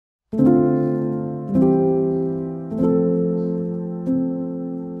Assistant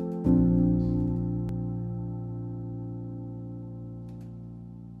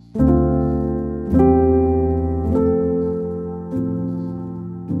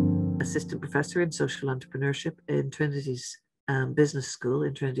professor in social entrepreneurship in Trinity's business school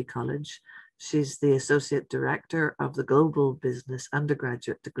in Trinity College. She's the associate director of the Global Business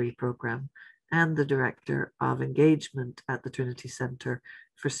undergraduate degree program and the director of engagement at the Trinity Centre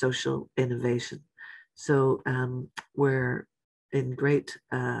for Social Innovation. So we're in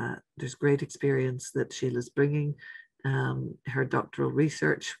there's great experience that Sheila's bringing. Her doctoral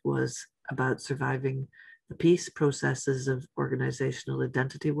research was about surviving the peace processes of organizational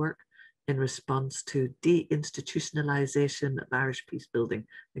identity work in response to deinstitutionalization of Irish peace building.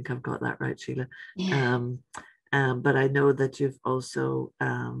 I think I've got that right, Sheila. Yeah. But I know that you've also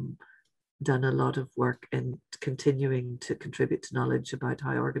done a lot of work in continuing to contribute to knowledge about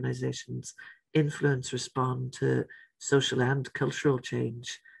how organizations influence, respond to social and cultural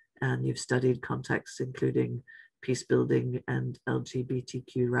change. And you've studied contexts including peace building and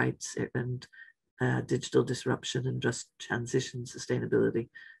LGBTQ rights and digital disruption and just transition, sustainability,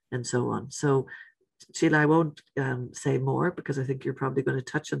 and so on. So Sheila, I won't say more because I think you're probably going to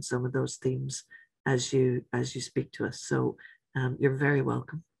touch on some of those themes as you speak to us. So you're very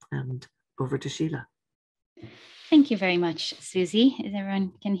welcome, and over to Sheila. Thank you very much, Susie. Is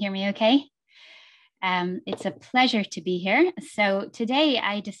everyone can hear me okay? It's a pleasure to be here. So today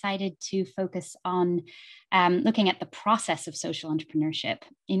I decided to focus on looking at the process of social entrepreneurship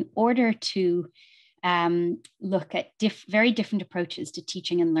in order to look at very different approaches to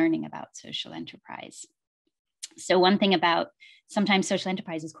teaching and learning about social enterprise. So one thing about sometimes social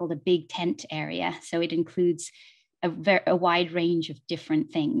enterprise is called a big tent area. So it includes a wide range of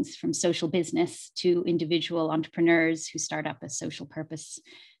different things, from social business to individual entrepreneurs who start up a social purpose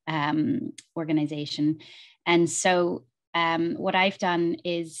organization. And so what I've done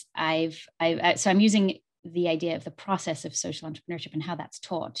is I'm using the idea of the process of social entrepreneurship and how that's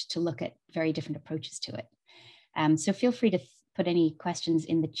taught to look at very different approaches to it. So feel free to put any questions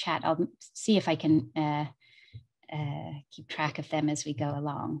in the chat. I'll see if I can keep track of them as we go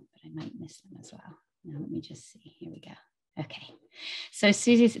along, but I might miss them as well. Now, let me just see. Here we go. Okay. So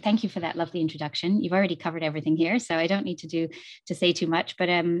Susie, thank you for that lovely introduction. You've already covered everything here, so I don't need to say too much. But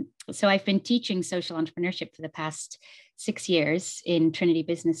so I've been teaching social entrepreneurship for the past 6 years in Trinity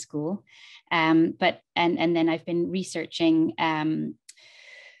Business School. And then I've been researching an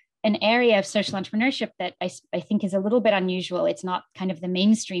area of social entrepreneurship that I think is a little bit unusual. It's not kind of the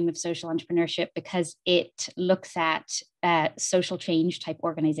mainstream of social entrepreneurship because it looks at social change type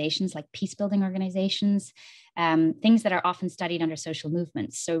organizations like peace building organizations, things that are often studied under social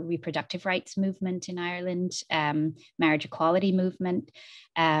movements. So reproductive rights movement in Ireland, marriage equality movement,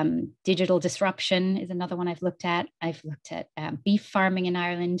 digital disruption is another one I've looked at. I've looked at beef farming in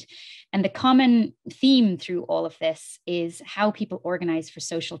Ireland. And the common theme through all of this is how people organize for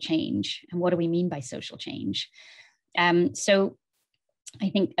social change. And what do we mean by social change? So I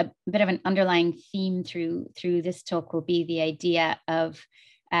think a bit of an underlying theme through this talk will be the idea of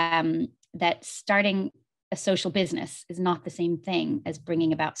that starting a social business is not the same thing as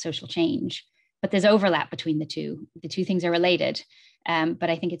bringing about social change, but there's overlap between the two. The two things are related, but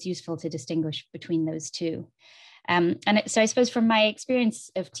I think it's useful to distinguish between those two. So I suppose from my experience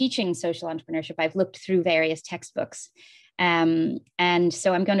of teaching social entrepreneurship, I've looked through various textbooks. And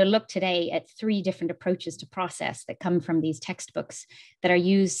so I'm going to look today at 3 different approaches to process that come from these textbooks that are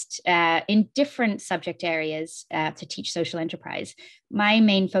used in different subject areas to teach social enterprise. My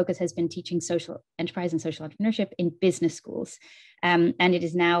main focus has been teaching social enterprise and social entrepreneurship in business schools. And it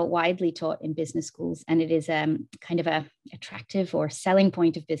is now widely taught in business schools. And it is kind of a attractive or selling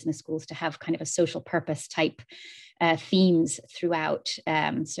point of business schools to have kind of a social purpose type themes throughout.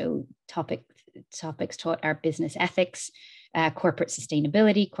 So topics taught are business ethics, corporate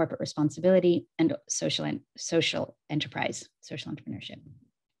sustainability, corporate responsibility, and social enterprise, social entrepreneurship.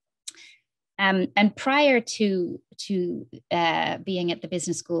 And prior to being at the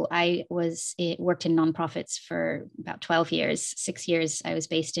business school, I worked in nonprofits for about 12 years. 6 years I was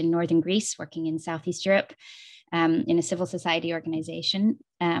based in northern Greece, working in Southeast Europe, in a civil society organization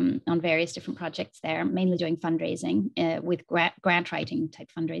on various different projects there, mainly doing fundraising with grant writing type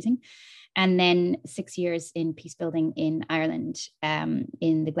fundraising. And then 6 years in peace building in Ireland,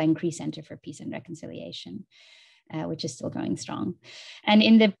 in the Glen Cree Centre for Peace and Reconciliation, which is still going strong. And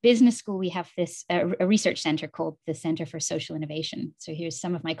in the business school, we have this a research centre called the Centre for Social Innovation. So here's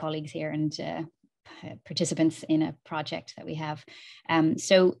some of my colleagues here and participants in a project that we have.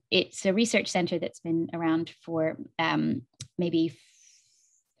 So it's a research centre that's been around for maybe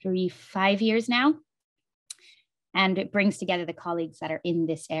 5 years now. And it brings together the colleagues that are in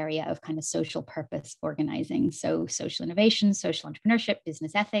this area of kind of social purpose organizing. So social innovation, social entrepreneurship,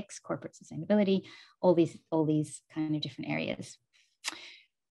 business ethics, corporate sustainability, all these kind of different areas.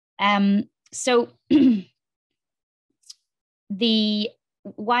 So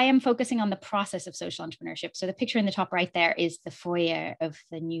why I'm focusing on the process of social entrepreneurship. So the picture in the top right there is the foyer of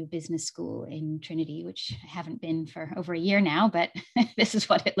the new business school in Trinity, which I haven't been for over a year now, but this is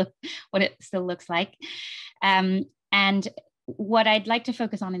what it still looks like. And what I'd like to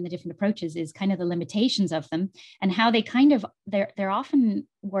focus on in the different approaches is kind of the limitations of them and how they they're often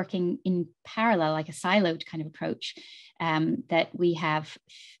working in parallel, like a siloed kind of approach that we have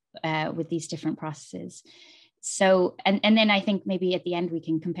with these different processes. So, and then I think maybe at the end we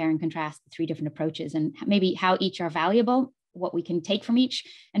can compare and contrast the 3 different approaches and maybe how each are valuable, what we can take from each,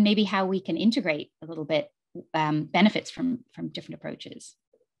 and maybe how we can integrate a little bit benefits from different approaches.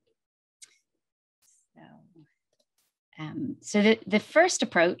 So the first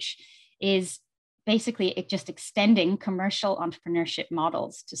approach is basically just extending commercial entrepreneurship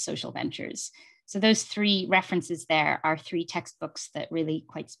models to social ventures. So those 3 references there are 3 textbooks that really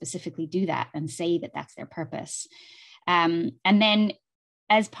quite specifically do that and say that that's their purpose. And then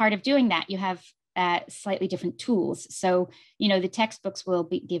as part of doing that, you have slightly different tools. So, the textbooks will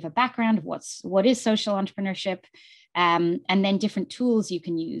give a background of what is social entrepreneurship, and then different tools you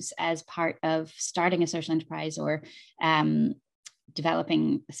can use as part of starting a social enterprise or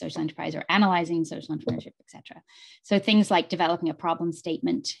developing a social enterprise or analyzing social entrepreneurship, etc. So things like developing a problem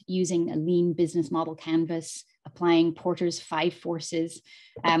statement, using a lean business model canvas, applying Porter's 5 forces.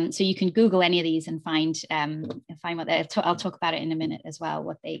 So you can Google any of these and find what I'll talk about it in a minute as well,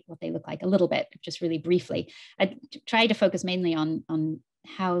 what they look like a little bit, just really briefly. I try to focus mainly on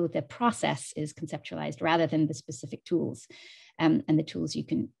how the process is conceptualized rather than the specific tools and the tools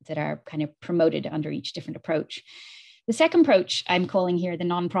that are kind of promoted under each different approach. The second approach I'm calling here the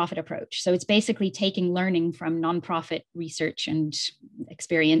nonprofit approach. So it's basically taking learning from nonprofit research and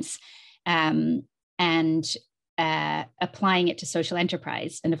experience and applying it to social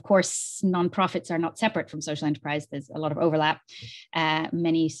enterprise. And of course, nonprofits are not separate from social enterprise. There's a lot of overlap.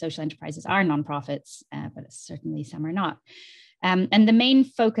 Many social enterprises are nonprofits, but certainly some are not. And the main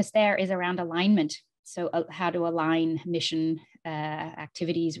focus there is around alignment. So how to align mission,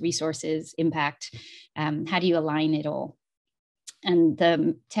 activities, resources, impact. How do you align it all? And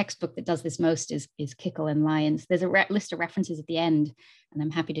the textbook that does this most is Kickle and Lyons. There's a list of references at the end, and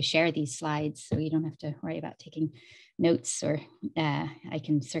I'm happy to share these slides so you don't have to worry about taking notes, or I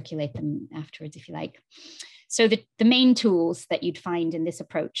can circulate them afterwards if you like. So the main tools that you'd find in this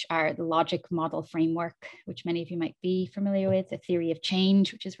approach are the logic model framework, which many of you might be familiar with, the theory of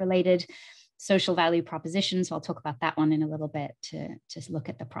change, which is related, social value propositions. So I'll talk about that one in a little bit to look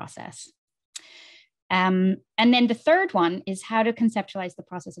at the process. And then the third one is how to conceptualize the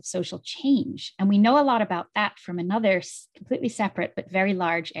process of social change. And we know a lot about that from another completely separate but very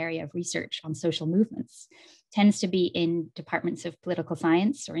large area of research on social movements. It tends to be in departments of political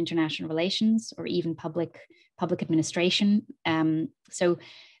science or international relations or even public administration. So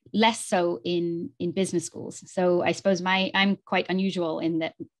less so in business schools. So I suppose I'm quite unusual in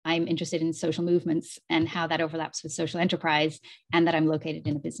that I'm interested in social movements and how that overlaps with social enterprise, and that I'm located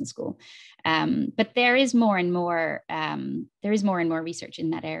in a business school. But there is more and more research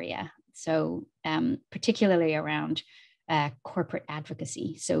in that area. So particularly around corporate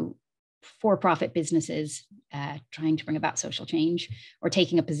advocacy. So for-profit businesses trying to bring about social change or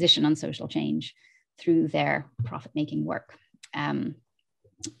taking a position on social change through their profit-making work.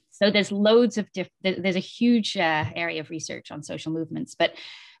 So there's loads of there's a huge area of research on social movements, but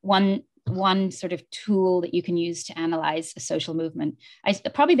one sort of tool that you can use to analyze a social movement,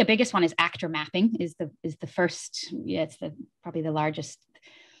 probably the biggest one is actor mapping is the first. Yeah, it's probably the largest,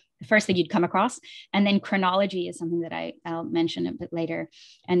 the first thing you'd come across. And then chronology is something that I'll mention a bit later.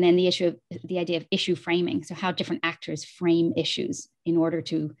 And then the idea of issue framing. So how different actors frame issues in order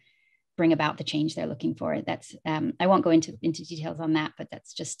to bring about the change they're looking for. That's I won't go into details on that, but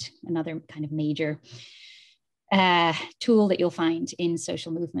that's just another kind of major tool that you'll find in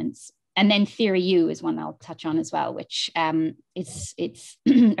social movements. And then Theory U is one I'll touch on as well, which it's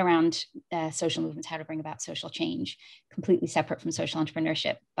around social movements, how to bring about social change, completely separate from social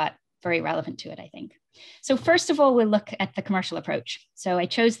entrepreneurship, but very relevant to it, I think. So first of all, we'll look at the commercial approach. So I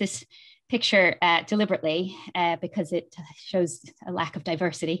chose this picture deliberately because it shows a lack of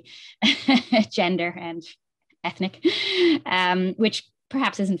diversity, gender and ethnic, which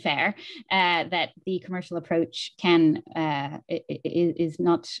perhaps isn't fair, that the commercial approach is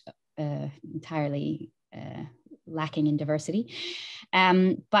not entirely lacking in diversity.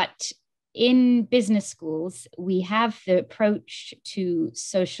 But in business schools, we have the approach to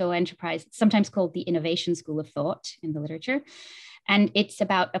social enterprise, sometimes called the innovation school of thought in the literature. And it's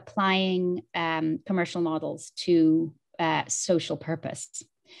about applying commercial models to social purpose.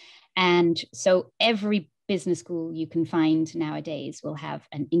 And so every business school you can find nowadays will have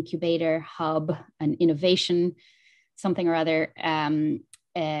an incubator, hub, an innovation, something or other.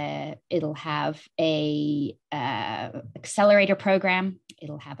 It'll have a accelerator program.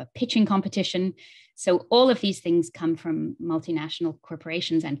 It'll have a pitching competition. So all of these things come from multinational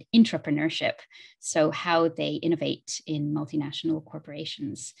corporations and intrapreneurship. So how they innovate in multinational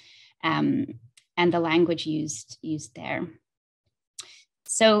corporations, and the language used there.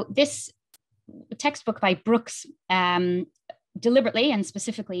 So this textbook by Brooks deliberately and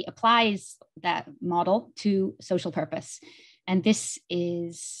specifically applies that model to social purpose. And this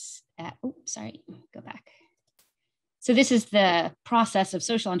is, go back. So this is the process of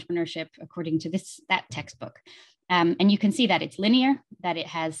social entrepreneurship according to that textbook. And you can see that it's linear, that it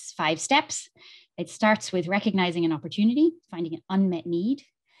has 5 steps. It starts with recognizing an opportunity, finding an unmet need.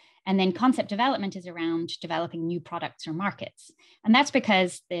 And then concept development is around developing new products or markets. And that's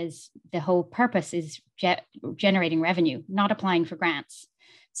because the whole purpose is generating revenue, not applying for grants.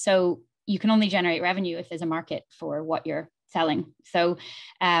 So you can only generate revenue if there's a market for what you're selling. So,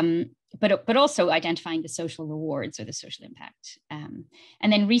 but also identifying the social rewards or the social impact. And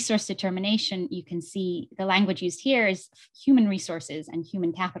then resource determination, you can see the language used here is human resources and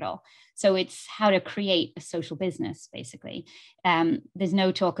human capital. So it's how to create a social business, basically. There's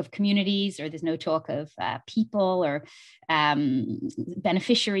no talk of communities, or there's no talk of people or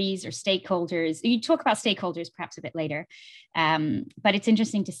beneficiaries or stakeholders. You talk about stakeholders perhaps a bit later, but it's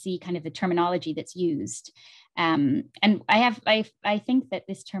interesting to see kind of the terminology that's used. And I think that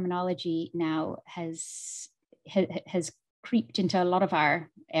this terminology now has creeped into a lot of our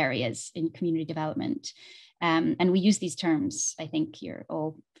areas in community development. And we use these terms, I think you're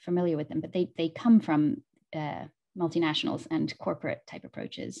all familiar with them, but they come from multinationals and corporate type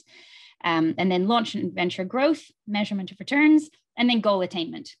approaches. And then launch and venture growth, measurement of returns, and then goal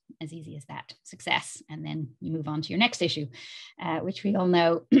attainment, as easy as that, success. And then you move on to your next issue, which we all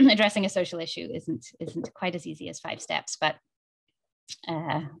know addressing a social issue isn't quite as easy as 5 steps, but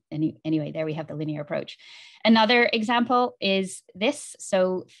anyway, there we have the linear approach. Another example is this.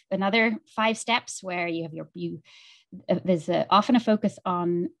 So another 5 steps where you have there's often a focus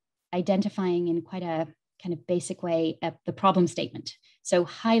on identifying in quite a kind of basic way the problem statement. So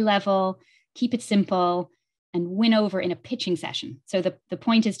high level, keep it simple, and win over in a pitching session. So the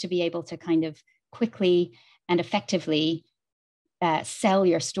point is to be able to kind of quickly and effectively sell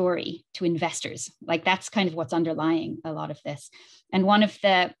your story to investors. Like that's kind of what's underlying a lot of this. And one of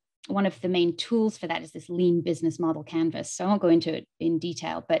the main tools for that is this lean business model canvas. So I won't go into it in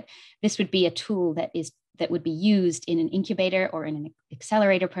detail, but this would be a tool that would be used in an incubator or in an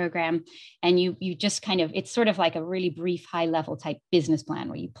accelerator program. And you just kind of, it's sort of like a really brief, high level type business plan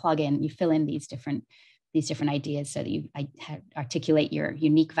where you plug in, you fill in these different ideas so that you articulate your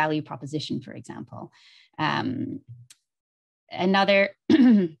unique value proposition, for example. Another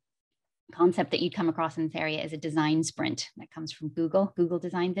concept that you'd come across in this area is a design sprint that comes from Google. Google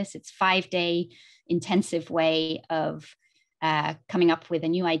designed this. It's a 5-day intensive way of coming up with a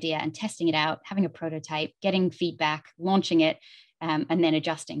new idea and testing it out, having a prototype, getting feedback, launching it, and then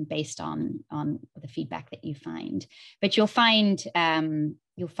adjusting based on the feedback that you find. But you'll find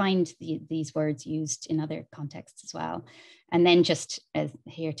these words used in other contexts as well. And then just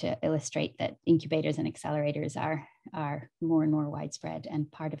here to illustrate that incubators and accelerators are more and more widespread and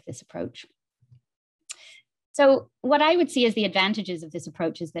part of this approach. So what I would see as the advantages of this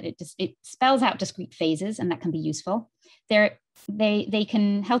approach is that it spells out discrete phases, and that can be useful. They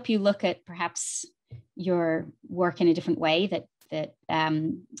can help you look at perhaps your work in a different way, that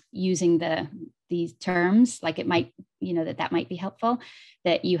using these terms, like it might, that might be helpful,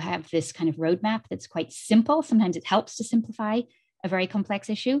 that you have this kind of roadmap that's quite simple. Sometimes it helps to simplify a very complex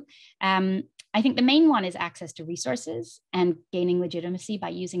issue. I think the main one is access to resources and gaining legitimacy by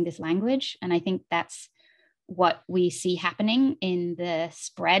using this language. And I think that's what we see happening in the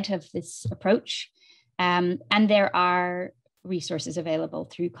spread of this approach. And there are resources available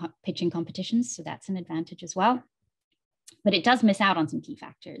through pitching competitions, so that's an advantage as well. But it does miss out on some key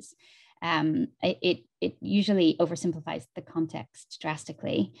factors. It usually oversimplifies the context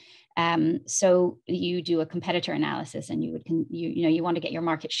drastically. So you do a competitor analysis, and you want to get your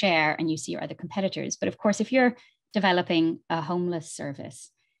market share, and you see your other competitors. But of course, if you're developing a homeless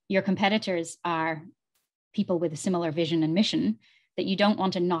service, your competitors are people with a similar vision and mission, that you don't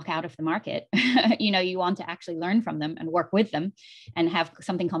want to knock out of the market. You want to actually learn from them and work with them and have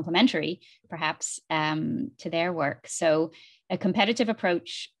something complementary, perhaps, to their work. So a competitive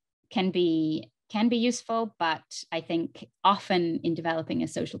approach can be useful, but I think often in developing a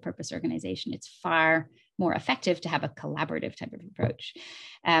social purpose organization, it's far more effective to have a collaborative type of approach.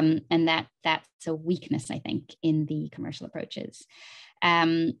 And that's a weakness, I think, in the commercial approaches.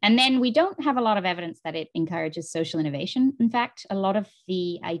 And then we don't have a lot of evidence that it encourages social innovation. In fact, a lot of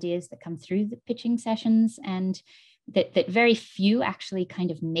the ideas that come through the pitching sessions, and that very few actually kind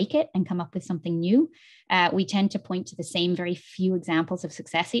of make it and come up with something new. We tend to point to the same very few examples of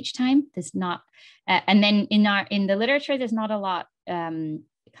success each time. There's not, and then in the literature, there's not a lot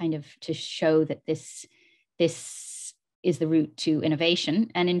kind of to show that this is the route to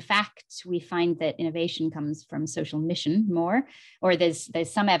innovation. And in fact, we find that innovation comes from social mission more, or there's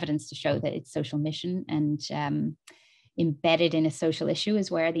some evidence to show that it's social mission and embedded in a social issue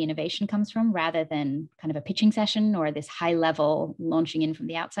is where the innovation comes from, rather than kind of a pitching session or this high level launching in from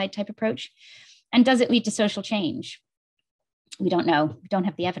the outside type approach. And does it lead to social change? We don't know. We don't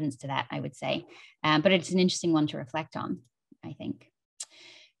have the evidence to that, I would say. But it's an interesting one to reflect on, I think.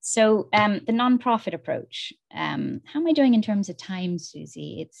 So the nonprofit approach, how am I doing in terms of time,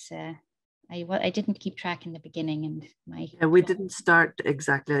 Susie? It's I didn't keep track in the beginning, and we didn't start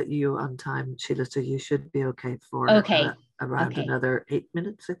exactly at you on time, Sheila, so you should be okay for around another 8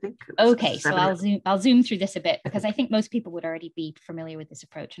 minutes, I think. Okay, so I'll zoom through this a bit, because I think most people would already be familiar with this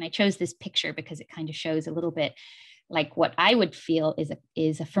approach, and I chose this picture because it kind of shows a little bit like what I would feel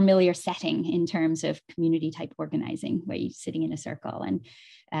is a familiar setting in terms of community type organizing, where you're sitting in a circle and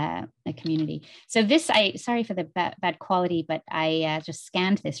a community. So this, sorry for the bad quality, but I just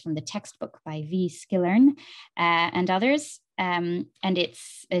scanned this from the textbook by V. Skillern and others. And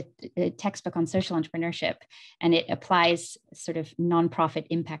it's a textbook on social entrepreneurship, and it applies sort of nonprofit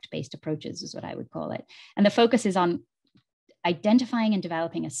impact-based approaches is what I would call it. And the focus is on identifying and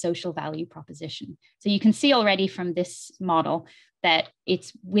developing a social value proposition. So you can see already from this model that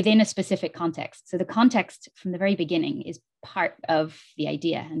it's within a specific context. So the context from the very beginning is part of the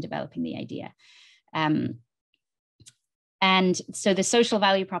idea and developing the idea. And so the social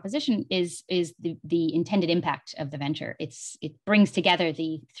value proposition is the intended impact of the venture. It brings together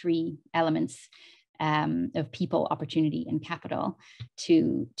the three elements of people, opportunity, and capital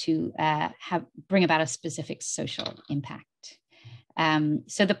to bring about a specific social impact.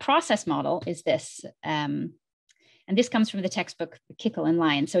 So the process model is this, and this comes from the textbook Kickle and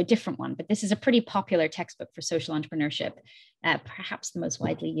Lyon, so a different one, but this is a pretty popular textbook for social entrepreneurship, perhaps the most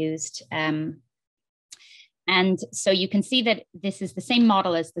widely used. And so you can see that this is the same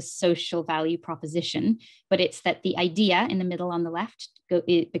model as the social value proposition, but it's that the idea in the middle on the left,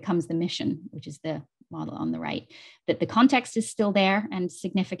 it becomes the mission, which is the model on the right, that the context is still there and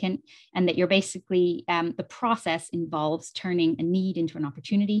significant, and that you're basically, the process involves turning a need into an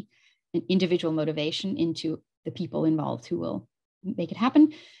opportunity, an individual motivation into the people involved who will make it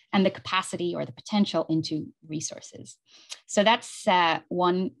happen, and the capacity or the potential into resources. So that's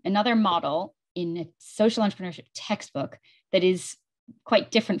another model in a social entrepreneurship textbook that is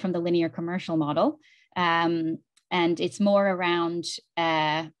quite different from the linear commercial model. And it's more around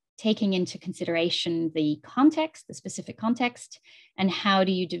taking into consideration the context, the specific context, and how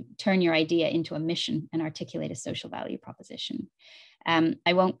do you turn your idea into a mission and articulate a social value proposition.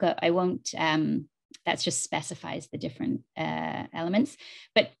 That just specifies the different elements.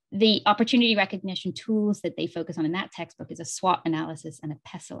 But the opportunity recognition tools that they focus on in that textbook is a SWOT analysis and a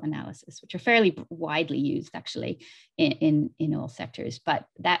PESTLE analysis, which are fairly widely used actually in all sectors. But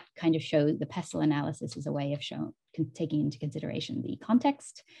that kind of shows the PESTLE analysis is a way of taking into consideration the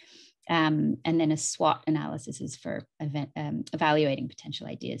context. And then a SWOT analysis is for evaluating potential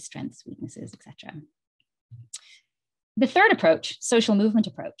ideas, strengths, weaknesses, etc. The third approach, social movement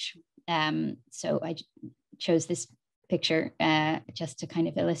approach. So I chose this picture just to kind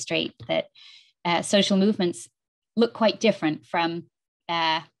of illustrate that social movements look quite different from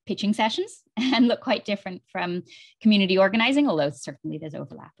pitching sessions and look quite different from community organizing, although certainly there's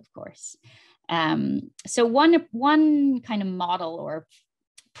overlap, of course. So one kind of model or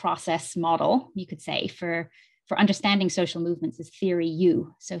process model, you could say, for understanding social movements is Theory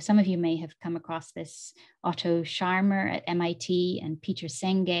U. So some of you may have come across this, Otto Scharmer at MIT and Peter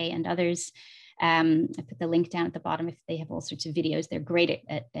Senge and others. I put the link down at the bottom if they have all sorts of videos. They're great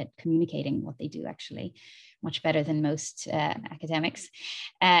at communicating what they do, actually, much better than most academics.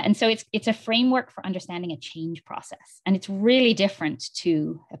 And so it's a framework for understanding a change process. And it's really different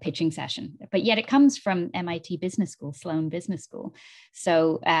to a pitching session, but yet it comes from MIT Business School, Sloan Business School.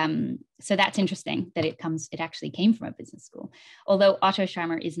 So that's interesting that it actually came from a business school. Although Otto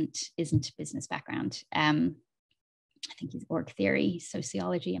Scharmer isn't business background. I think he's org theory,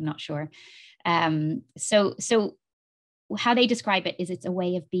 sociology, I'm not sure. So how they describe it is it's a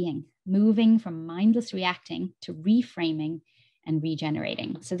way of being, moving from mindless reacting to reframing and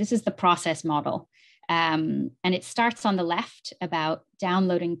regenerating. So this is the process model. And it starts on the left about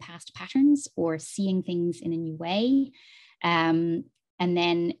downloading past patterns or seeing things in a new way. And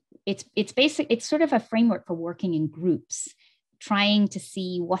then it's sort of a framework for working in groups, trying to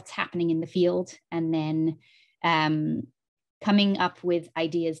see what's happening in the field, and then coming up with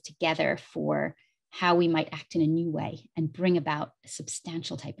ideas together for how we might act in a new way and bring about a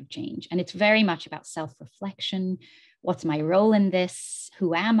substantial type of change. And it's very much about self-reflection. What's my role in this?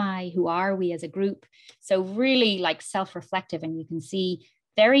 Who am I? Who are we as a group? So really like self-reflective, and you can see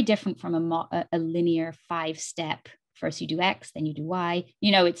very different from a linear 5-step. First you do X, then you do Y.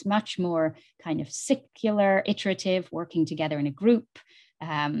 You know, it's much more kind of circular, iterative, working together in a group,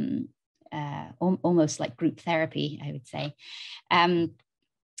 almost like group therapy, I would say. And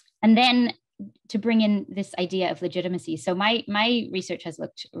then to bring in this idea of legitimacy. So my research has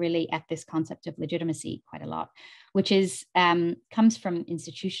looked really at this concept of legitimacy quite a lot, which is comes from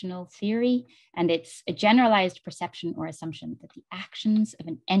institutional theory, and it's a generalized perception or assumption that the actions of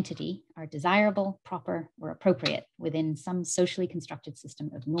an entity are desirable, proper, or appropriate within some socially constructed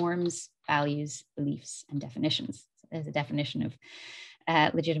system of norms, values, beliefs, and definitions. So there's a definition of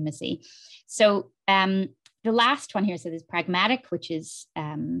legitimacy. So the last one here, so there's pragmatic, which is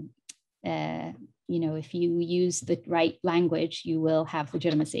you know, if you use the right language, you will have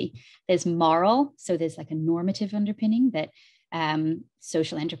legitimacy. There's moral. So there's like a normative underpinning that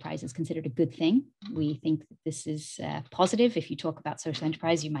social enterprise is considered a good thing. We think that this is positive. If you talk about social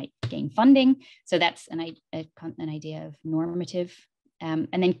enterprise, you might gain funding. So that's an idea of normative. And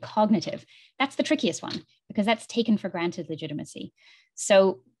then cognitive. That's the trickiest one, because that's taken for granted legitimacy.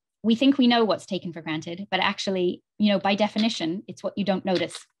 So we think we know what's taken for granted, but actually, you know, by definition, it's what you don't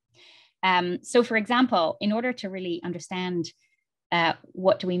notice. So for example, in order to really understand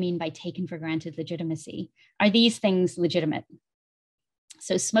what do we mean by taken for granted legitimacy, are these things legitimate?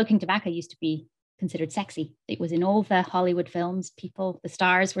 So smoking tobacco used to be considered sexy. It was in all the Hollywood films, the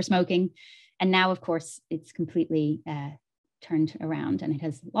stars were smoking. And now, of course, it's completely turned around, and it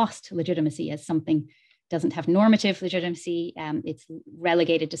has lost legitimacy as something, doesn't have normative legitimacy. It's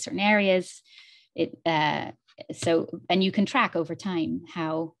relegated to certain areas. And you can track over time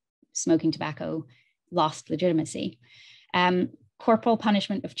how smoking tobacco lost legitimacy. Corporal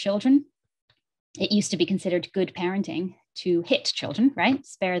punishment of children. It used to be considered good parenting to hit children, right?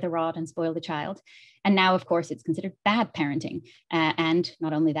 Spare the rod and spoil the child. And now, of course, it's considered bad parenting. And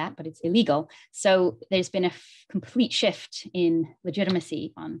not only that, but it's illegal. So there's been a complete shift in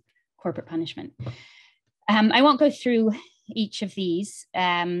legitimacy on corporate punishment. I won't go through each of these.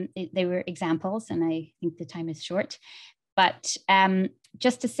 They were examples, and I think the time is short. But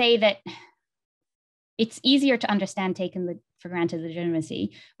just to say that it's easier to understand taken for granted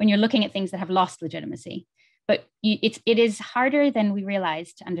legitimacy when you're looking at things that have lost legitimacy. But it is harder than we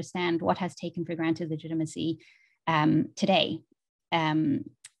realize to understand what has taken for granted legitimacy today. And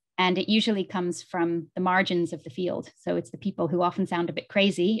it usually comes from the margins of the field. So it's the people who often sound a bit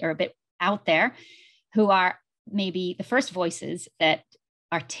crazy or a bit out there, who are maybe the first voices that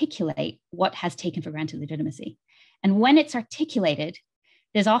articulate what has taken for granted legitimacy. And when it's articulated,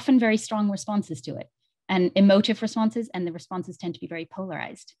 there's often very strong responses to it, and emotive responses, and the responses tend to be very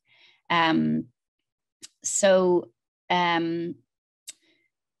polarized. I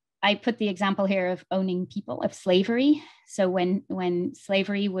put the example here of owning people, of slavery. So when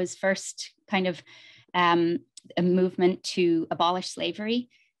slavery was first kind of a movement to abolish slavery,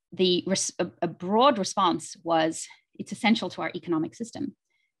 a broad response was, it's essential to our economic system.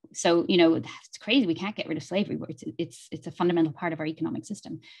 So, you know, it's crazy. We can't get rid of slavery. It's a fundamental part of our economic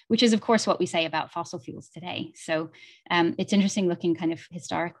system, which is, of course, what we say about fossil fuels today. So it's interesting looking kind of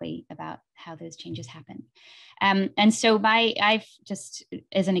historically about how those changes happen. And so I've just,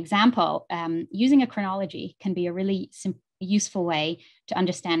 as an example, using a chronology can be a really useful way to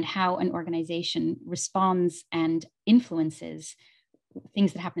understand how an organization responds and influences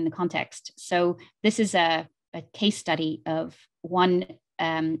things that happen in the context. So this is a case study of one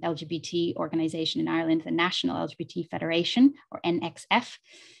LGBT organization in Ireland, the National LGBT Federation, or NXF.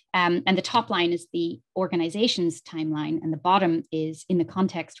 And the top line is the organization's timeline, and the bottom is in the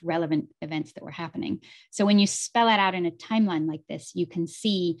context relevant events that were happening. So when you spell it out in a timeline like this, you can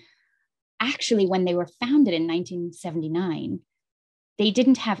see actually when they were founded in 1979, they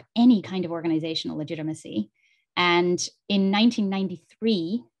didn't have any kind of organizational legitimacy. And in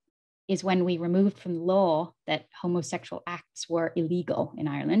 1993 is when we removed from the law that homosexual acts were illegal in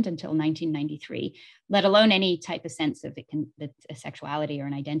Ireland until 1993, let alone any type of sense of a sexuality or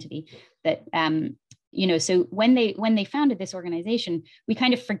an identity. That so when they founded this organization, we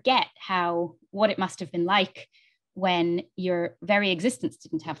kind of forget what it must have been like when your very existence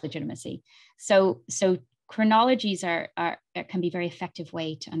didn't have legitimacy. So chronologies can be a very effective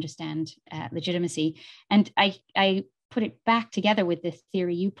way to understand legitimacy. And I put it back together with the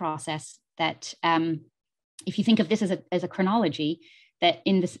theory U process that if you think of this as a chronology, that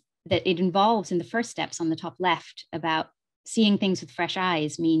it involves in the first steps on the top left about seeing things with fresh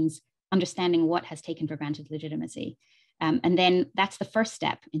eyes means understanding what has taken for granted legitimacy. And then that's the first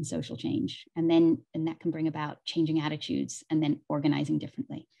step in social change. And that can bring about changing attitudes and then organizing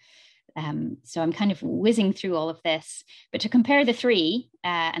differently. So I'm kind of whizzing through all of this, but to compare the three,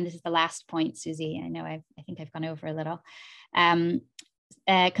 and this is the last point, Susie, I know I think I've gone over a little,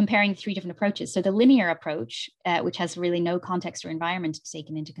 comparing three different approaches. So the linear approach, which has really no context or environment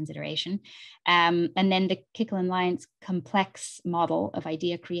taken into consideration, and then the Kickle and Lyons complex model of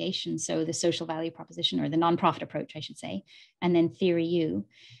idea creation, so the social value proposition, or the nonprofit approach, I should say, and then theory U.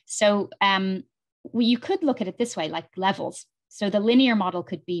 So you could look at it this way, like levels. So the linear model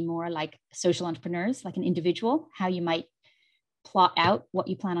could be more like social entrepreneurs, like an individual, how you might plot out what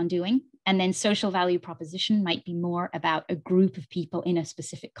you plan on doing. And then social value proposition might be more about a group of people in a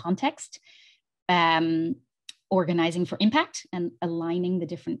specific context, organizing for impact and aligning the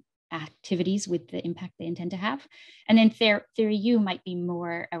different activities with the impact they intend to have. And then theory U might be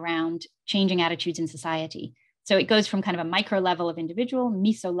more around changing attitudes in society. So it goes from kind of a micro level of individual,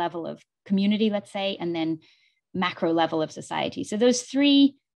 meso level of community, let's say, and then macro level of society. So those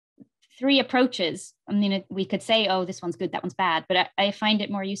three approaches, I mean, we could say, oh, this one's good, that one's bad, but I find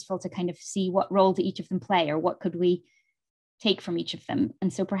it more useful to kind of see what role do each of them play, or what could we take from each of them.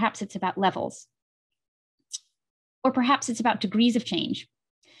 And so perhaps it's about levels, or perhaps it's about degrees of change.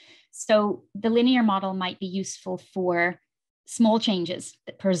 So the linear model might be useful for small changes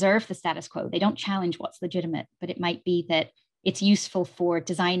that preserve the status quo. They don't challenge what's legitimate, but it might be that it's useful for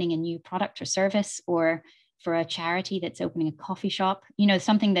designing a new product or service, or for a charity that's opening a coffee shop,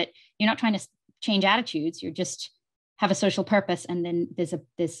 something that you're not trying to change attitudes, you're just have a social purpose. And then there's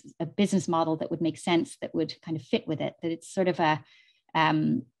a business model that would make sense, that would kind of fit with it, that it's sort of that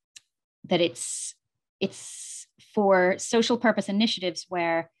it's for social purpose initiatives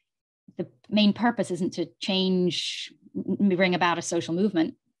where the main purpose isn't to bring about a social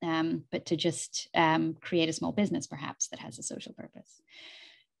movement, but to just create a small business perhaps that has a social purpose.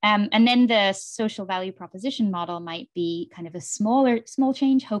 And then the social value proposition model might be kind of a small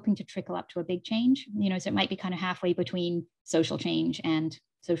change, hoping to trickle up to a big change. So it might be kind of halfway between social change and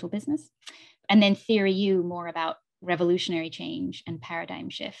social business. And then theory U, more about revolutionary change and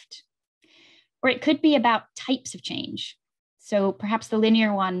paradigm shift. Or it could be about types of change. So perhaps the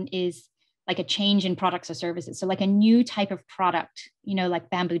linear one is like a change in products or services. So like a new type of product,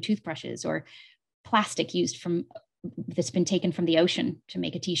 like bamboo toothbrushes, or plastic used that's been taken from the ocean to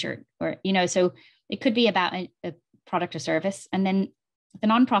make a t-shirt, or, so it could be about a product or service. And then the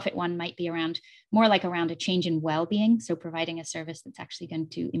nonprofit one might be more like around a change in well-being. So providing a service that's actually going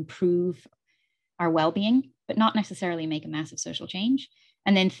to improve our well-being, but not necessarily make a massive social change.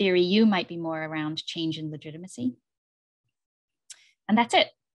 And then theory U might be more around change in legitimacy. And that's it.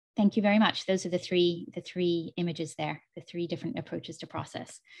 Thank you very much. Those are the three images there, the three different approaches to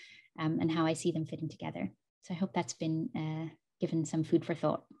process, and how I see them fitting together. So I hope that's been given some food for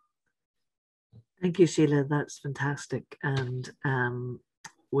thought. Thank you, Sheila. That's fantastic. And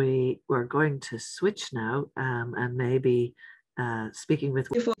we're going to switch now, and maybe speaking with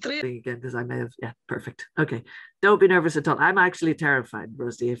again, because I may have, perfect. Okay, don't be nervous at all. I'm actually terrified,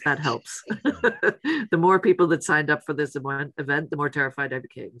 Rosie, if that helps. The more people that signed up for this event, the more terrified I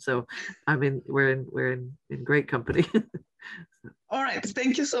became. So I mean, we're in great company. All right,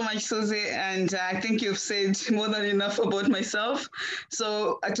 thank you so much, Susie. And I think you've said more than enough about myself.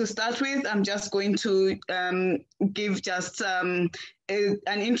 So to start with, I'm just going to give just an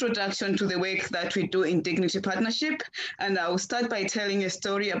introduction to the work that we do in Dignity Partnership. And I'll start by telling a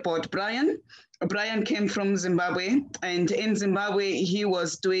story about Brian. Brian came from Zimbabwe, and in Zimbabwe, he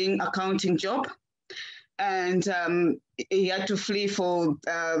was doing accounting job. and he had to flee for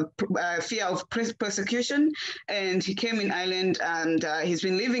fear of persecution, and he came in Ireland, and he's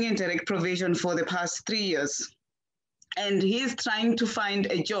been living in direct provision for the past 3 years. And he's trying to find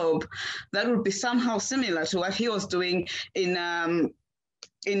a job that would be somehow similar to what he was doing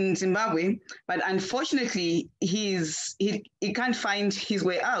in Zimbabwe, but unfortunately, he can't find his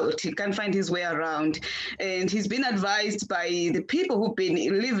way out. He can't find his way around, and he's been advised by the people who've been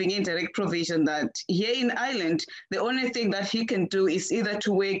living in direct provision that here in Ireland, the only thing that he can do is either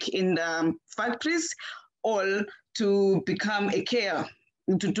to work in the factories or to become a carer,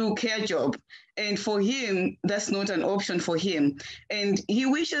 to do care job. And for him, that's not an option for him. And he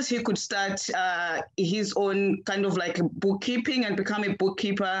wishes he could start his own kind of like bookkeeping and become a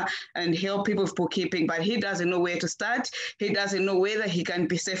bookkeeper and help people with bookkeeping, but he doesn't know where to start. He doesn't know whether he can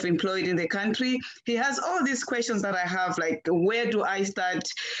be self-employed in the country. He has all these questions that I have, like, where do I start?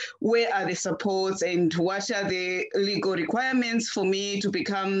 Where are the supports? And what are the legal requirements for me to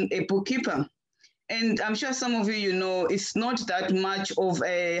become a bookkeeper? And I'm sure some of you know, it's not that much of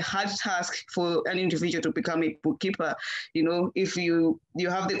a hard task for an individual to become a bookkeeper. You know, if you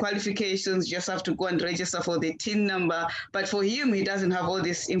have the qualifications, you just have to go and register for the TIN number. But for him, he doesn't have all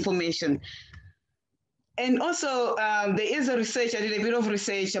this information. And also, there is a research, I did a bit of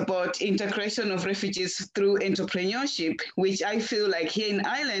research about integration of refugees through entrepreneurship, which I feel like here in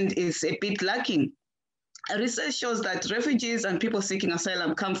Ireland is a bit lacking. Research shows that refugees and people seeking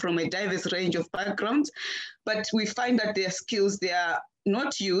asylum come from a diverse range of backgrounds, but we find that their skills, they are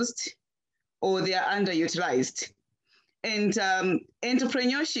not used or they are underutilized. And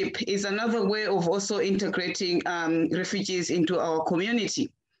entrepreneurship is another way of also integrating refugees into our community,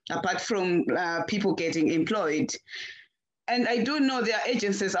 apart from people getting employed. And I do know there are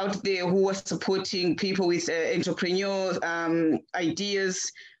agencies out there who are supporting people with entrepreneur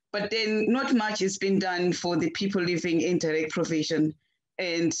ideas, but then not much has been done for the people living in direct provision.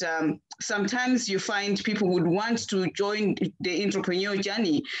 And sometimes you find people would want to join the entrepreneur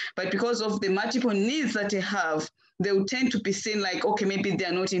journey, but because of the multiple needs that they have, they will tend to be seen like, okay, maybe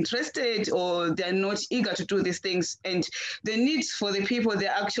they're not interested or they're not eager to do these things. And the needs for the people,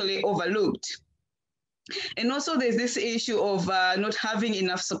 they're actually overlooked. And also there's this issue of not having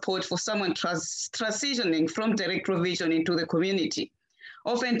enough support for someone transitioning from direct provision into the community.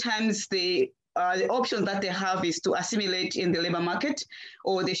 Oftentimes the option that they have is to assimilate in the labor market,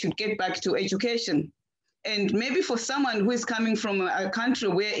 or they should get back to education. And maybe for someone who is coming from a country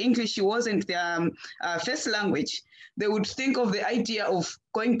where English wasn't their first language, they would think of the idea of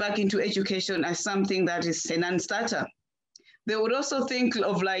going back into education as something that is a non-starter. They would also think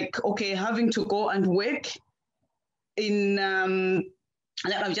of like, okay, having to go and work in,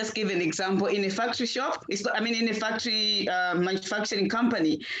 I'll just give an example, in a factory shop, in a factory manufacturing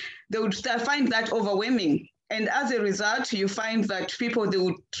company, they would find that overwhelming. And as a result, you find that people, they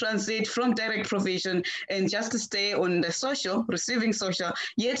would transit from direct provision and just stay on the social, receiving social,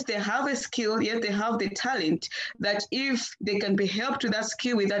 yet they have a skill, yet they have the talent that if they can be helped with that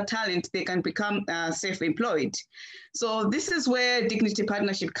skill, with that talent, they can become self-employed. So this is where Dignity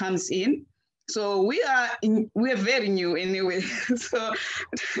Partnership comes in. So we are very new anyway. So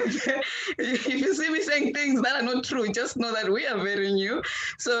if you see me saying things that are not true, just know that we are very new.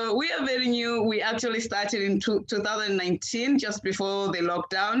 So we are very new. We actually started in 2019, just before the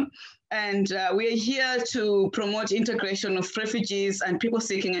lockdown. And we are here to promote integration of refugees and people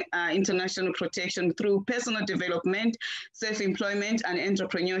seeking international protection through personal development, self-employment, and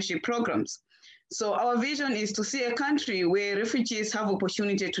entrepreneurship programs. So our vision is to see a country where refugees have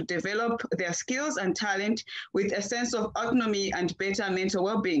opportunity to develop their skills and talent with a sense of autonomy and better mental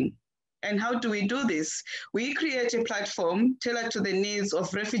well-being. And how do we do this? We create a platform tailored to the needs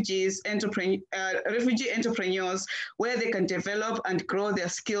of refugee entrepreneurs, where they can develop and grow their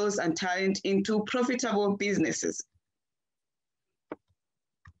skills and talent into profitable businesses.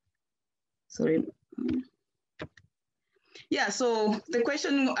 Sorry. Yeah, so the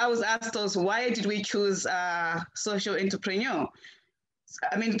question I was asked was, why did we choose social entrepreneur?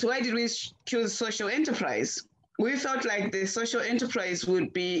 Why did we choose social enterprise? We felt like the social enterprise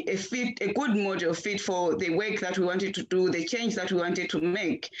would be a good model fit for the work that we wanted to do, the change that we wanted to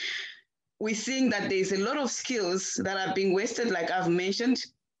make. We're seeing that there's a lot of skills that are being wasted, like I've mentioned,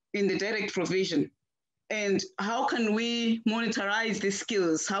 in the direct provision. And how can we monetize the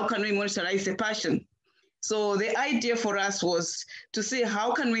skills? How can we monetize the passion? So the idea for us was to see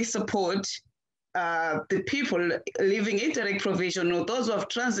how can we support the people living in direct provision, or those who have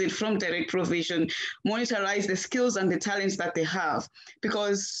transited from direct provision, monetize the skills and the talents that they have.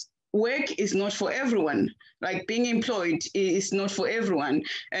 Because work is not for everyone. Like being employed is not for everyone.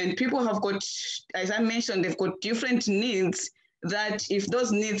 And people have got, as I mentioned, they've got different needs that if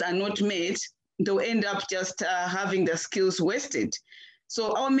those needs are not met, they'll end up just having their skills wasted.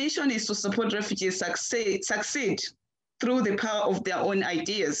 So our mission is to support refugees succeed through the power of their own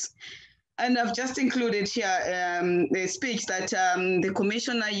ideas. And I've just included here the speech that the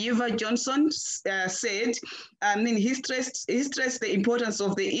Commissioner Eva Johnson said. He stressed the importance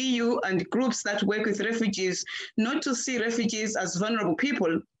of the EU and groups that work with refugees not to see refugees as vulnerable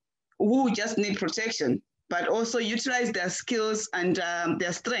people who just need protection, but also utilize their skills and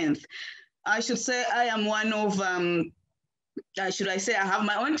their strength. I should say I am one of should I say, I have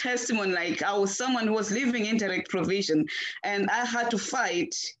my own testimony. Like I was someone who was living in direct provision, and I had to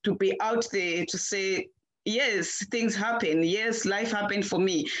fight to be out there to say, yes, things happen. Yes, life happened for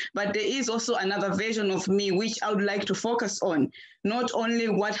me. But there is also another version of me which I would like to focus on. Not only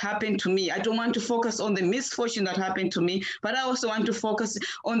what happened to me. I don't want to focus on the misfortune that happened to me, but I also want to focus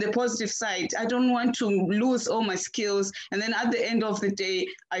on the positive side. I don't want to lose all my skills. And then at the end of the day,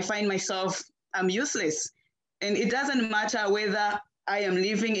 I find myself, I'm useless. And it doesn't matter whether I am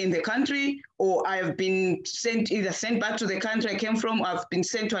living in the country or I have been either sent back to the country I came from, or I've been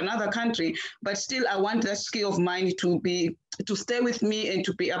sent to another country, but still I want that skill of mine to stay with me and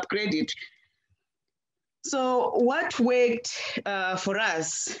to be upgraded. So what worked for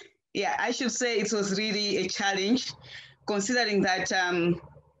us? Yeah, I should say it was really a challenge, considering that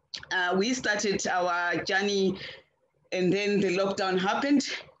we started our journey and then the lockdown happened.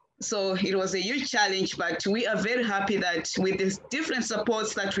 So it was a huge challenge, but we are very happy that with the different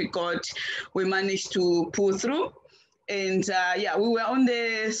supports that we got, we managed to pull through. And yeah, we were on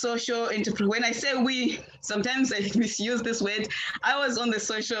the social entrepreneur. When I say we, sometimes I misuse this word. I was on the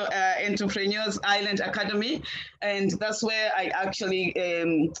Social Entrepreneurs Island Academy, and that's where I actually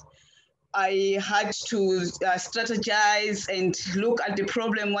I had to strategize and look at the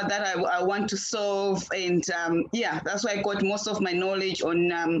problem that I want to solve. And yeah, that's why I got most of my knowledge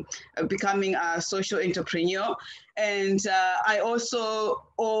on becoming a social entrepreneur. And I also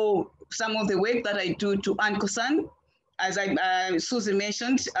owe some of the work that I do to Ankosan. As Susie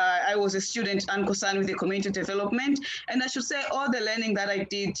mentioned, I was a student at Ankosan with the community development. And I should say all the learning that I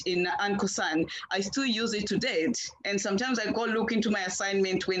did in Ankosan, I still use it to date. And sometimes I go look into my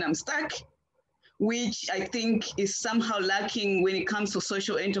assignment when I'm stuck, which I think is somehow lacking when it comes to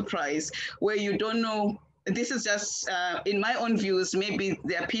social enterprise, where you don't know. This is just, in my own views, maybe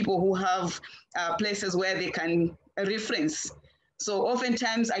there are people who have places where they can reference. So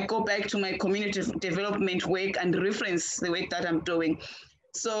oftentimes I go back to my community development work and reference the work that I'm doing.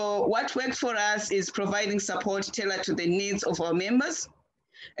 So what worked for us is providing support tailored to the needs of our members,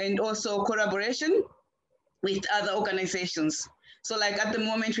 and also collaboration with other organizations. So like at the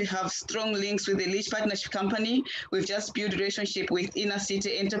moment, we have strong links with the Leach Partnership Company. We've just built a relationship with Inner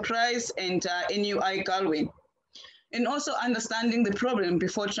City Enterprise and NUI Galway. And also understanding the problem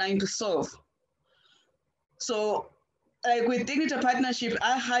before trying to solve. So like with Dignity Partnership,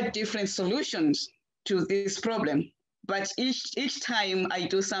 I had different solutions to this problem. But each time I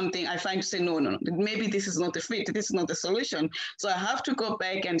do something, I find to say, no, maybe this is not the fit, this is not the solution. So I have to go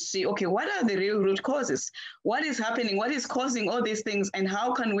back and see, okay, what are the real root causes? What is happening? What is causing all these things? And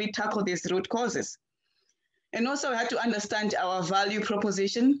how can we tackle these root causes? And also I had to understand our value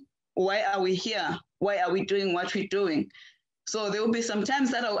proposition. Why are we here? Why are we doing what we're doing? So there will be some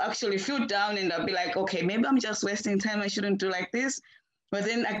times that I'll actually feel down and I'll be like, okay, maybe I'm just wasting time. I shouldn't do like this. But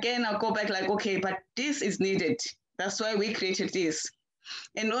then again, I'll go back like, okay, but this is needed. That's why we created this.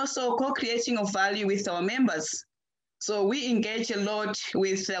 And also co-creating of value with our members. So we engage a lot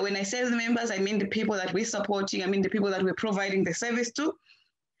with, when I say the members, I mean the people that we're supporting, I mean the people that we're providing the service to.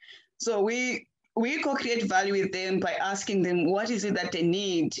 So we co-create value with them by asking them, what is it that they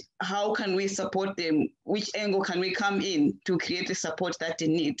need? How can we support them? Which angle can we come in to create the support that they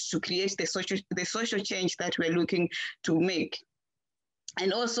need, to create the social change that we're looking to make?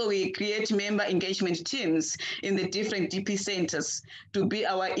 And also we create member engagement teams in the different DP centers to be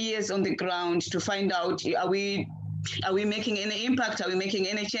our ears on the ground to find out, are we making any impact? Are we making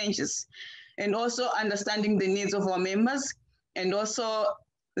any changes? And also understanding the needs of our members, and also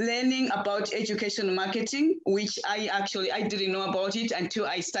learning about education marketing, which I didn't know about it until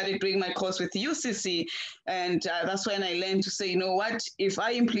I started doing my course with UCC. And that's when I learned to say, you know what, if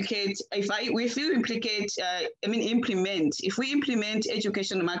we implement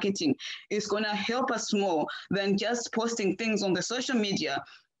education marketing, it's going to help us more than just posting things on the social media.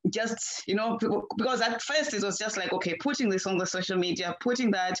 just, because at first it was just like, okay, putting this on the social media,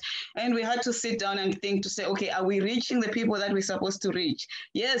 putting that, and we had to sit down and think to say, okay, are we reaching the people that we're supposed to reach?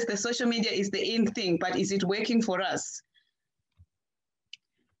 Yes, the social media is the in thing, but is it working for us?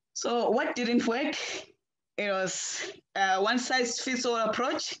 So what didn't work? It was a one-size-fits-all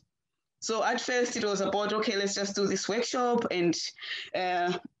approach. So at first it was about, okay, let's just do this workshop and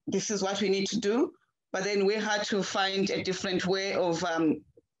this is what we need to do. But then we had to find a different way of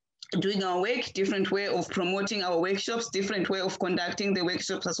doing our work, different way of promoting our workshops, different way of conducting the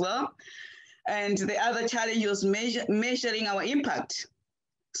workshops as well. And the other challenge was measuring our impact.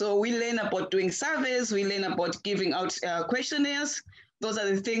 So we learn about doing surveys, we learn about giving out questionnaires. Those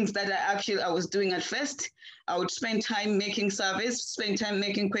are the things that I was doing at first. I would spend time making surveys, spend time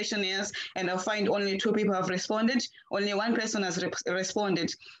making questionnaires, and I'll find only 2 people have responded. Only 1 person has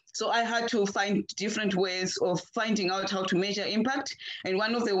responded. So I had to find different ways of finding out how to measure impact. And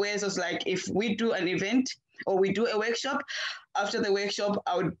one of the ways was like, if we do an event or we do a workshop, after the workshop,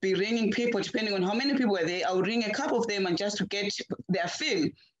 I would be ringing people, depending on how many people were there, I would ring a couple of them and just to get their feel.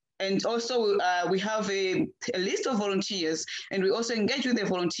 And also we have a list of volunteers, and we also engage with the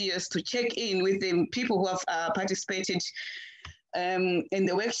volunteers to check in with the people who have participated in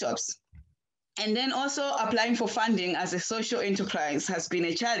the workshops. And then also applying for funding as a social enterprise has been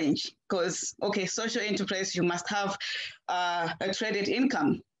a challenge because, okay, social enterprise, you must have a traded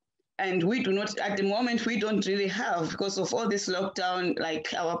income. And we do not, at the moment, we don't really have, because of all this lockdown,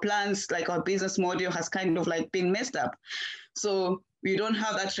 like our plans, like our business model has kind of like been messed up. So we don't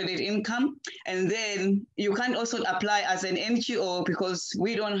have that traded income. And then you can't also apply as an NGO because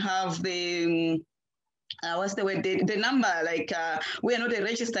we don't have the, what's the word, the number, like we are not a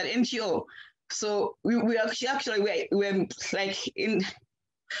registered NGO. So we actually, we're like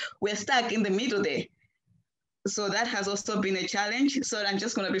we're stuck in the middle there. So that has also been a challenge. So I'm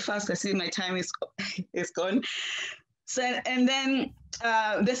just going to be fast. I see my time is gone. So, and then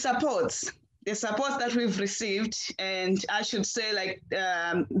the supports that we've received, and I should say like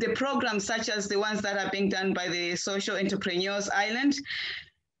the programs such as the ones that are being done by the Social Entrepreneurs Island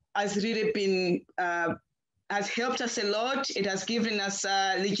has really been, has helped us a lot. It has given us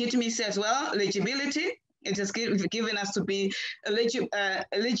legitimacy as well, legibility. It has given us to be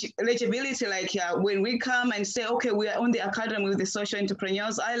eligibility, like when we come and say, okay, we are on the academy with the Social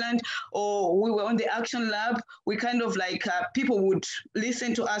Entrepreneurs Island, or we were on the Action Lab, we kind of like, people would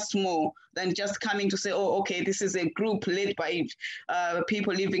listen to us more than just coming to say, oh, okay, this is a group led by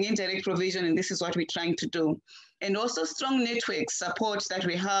people living in direct provision, and this is what we're trying to do. And also strong network support that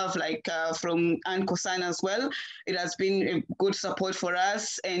we have, like from Ankosan as well. It has been a good support for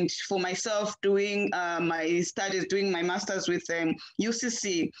us. And for myself, doing my studies, doing my master's with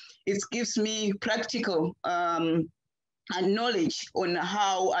UCC, it gives me practical and knowledge on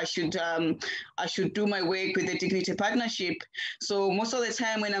how I should do my work with the Dignity Partnership. So most of the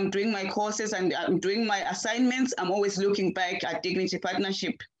time when I'm doing my courses and I'm doing my assignments, I'm always looking back at Dignity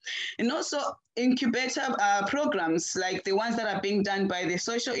Partnership. And also incubator programs like the ones that are being done by the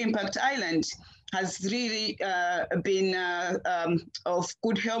Social Impact Island has really been of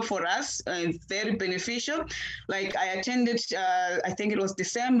good help for us and very beneficial. Like I attended, I think it was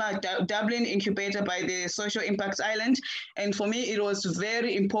December, Dublin Incubator by the Social Impact Island. And for me, it was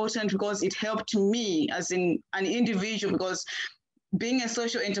very important because it helped me as an individual, because being a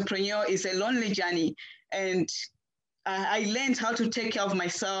social entrepreneur is a lonely journey. And I learned how to take care of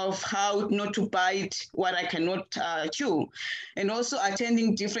myself, how not to bite what I cannot chew. And also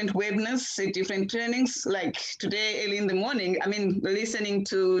attending different webinars, different trainings, like today early in the morning. I mean, listening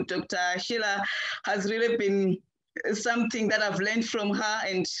to Dr. Sheila has really been something that I've learned from her,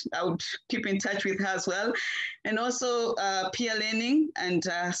 and I would keep in touch with her as well. And also peer learning and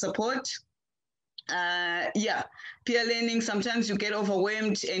support. Peer learning, sometimes you get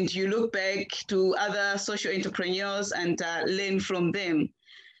overwhelmed and you look back to other social entrepreneurs and learn from them.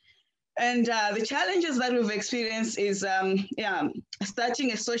 And the challenges that we've experienced is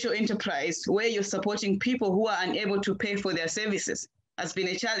starting a social enterprise where you're supporting people who are unable to pay for their services has been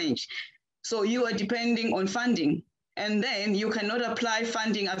a challenge. So you are depending on funding. And then you cannot apply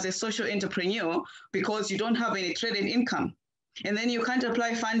funding as a social entrepreneur because you don't have any traded income. And then you can't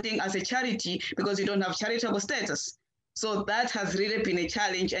apply funding as a charity because you don't have charitable status. So that has really been a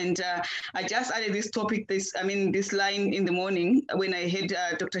challenge. And I just added this topic, this line in the morning when I heard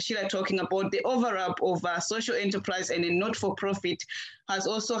Dr. Sheila talking about the overlap of social enterprise and a not-for-profit has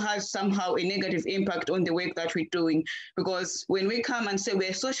also had somehow a negative impact on the work that we're doing. Because when we come and say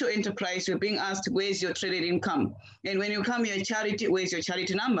we're a social enterprise, we're being asked, where's your traded income? And when you come, you're a charity, where's your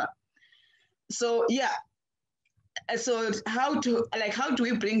charity number? So yeah. so how do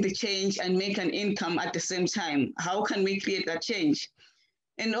we bring the change and make an income at the same time? How can we create that change?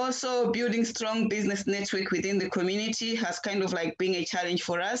 And also building strong business network within the community has kind of like been a challenge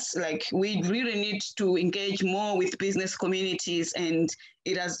for us. Like we really need to engage more with business communities, and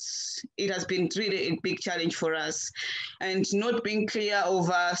it has been really a big challenge for us. And not being clear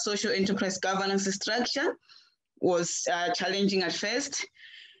over social enterprise governance structure was challenging at first.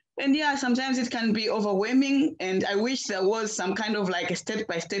 And yeah, sometimes it can be overwhelming. And I wish there was some kind of like a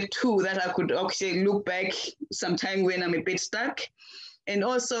step-by-step tool that I could actually look back sometime when I'm a bit stuck. And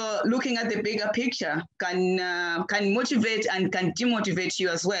also looking at the bigger picture can motivate and can demotivate you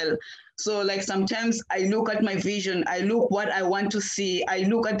as well. So like sometimes I look at my vision, I look what I want to see, I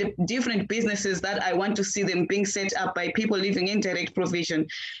look at the different businesses that I want to see them being set up by people living in direct provision.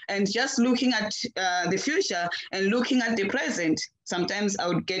 And just looking at the future and looking at the present, sometimes I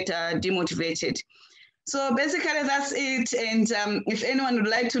would get demotivated. So basically that's it. And if anyone would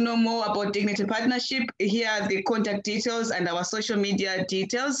like to know more about Dignity Partnership, here are the contact details and our social media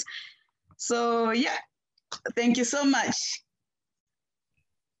details. So yeah, thank you so much.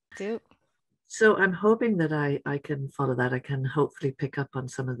 So I'm hoping that I can follow that. I can hopefully pick up on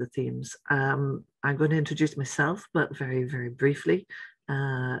some of the themes. I'm going to introduce myself, but very, very briefly.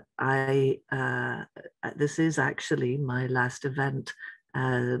 This is actually my last event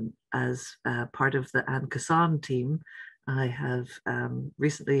as part of the Anne Casson team. I have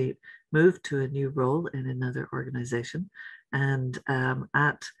recently moved to a new role in another organization, and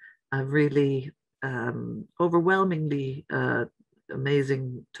at a really overwhelmingly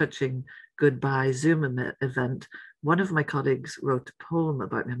amazing, touching goodbye Zoom event, one of my colleagues wrote a poem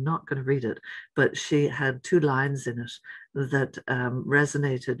about me. I'm not going to read it, but she had 2 lines in it that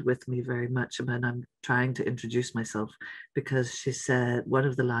resonated with me very much when I'm trying to introduce myself, because she said one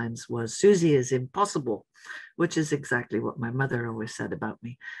of the lines was, "Susie is impossible," which is exactly what my mother always said about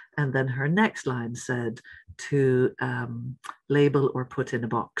me. And then her next line said, "To label or put in a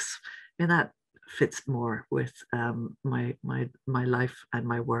box." And that fits more with my life and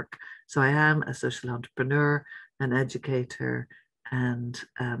my work. So I am a social entrepreneur, an educator, and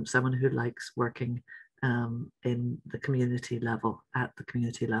someone who likes working in the community level, at the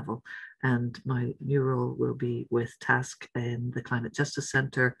community level. And my new role will be with Task in the Climate Justice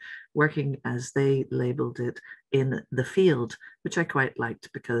Centre, working, as they labelled it, in the field, which I quite liked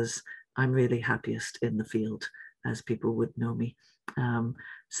because I'm really happiest in the field, as people would know me.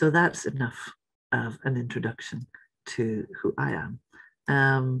 So that's enough of an introduction to who I am.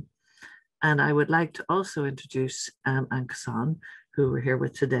 And I would like to also introduce Anne Casson, who we're here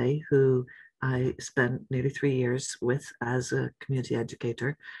with today, who I spent nearly 3 years with as a community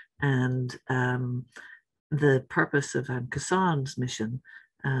educator. And the purpose of Anne Casson's mission,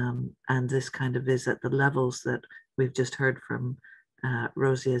 and this kind of is at the levels that we've just heard from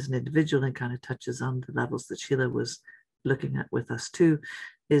Rosie as an individual, and kind of touches on the levels that Sheila was looking at with us too,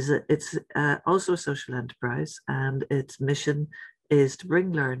 is that it's also a social enterprise, and its mission is to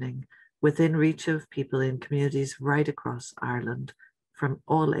bring learning within reach of people in communities right across Ireland from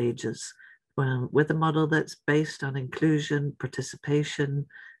all ages, with a model that's based on inclusion, participation,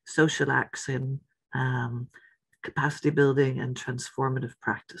 social action, capacity building, and transformative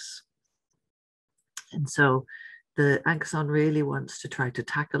practice. And so the Anne Casson really wants to try to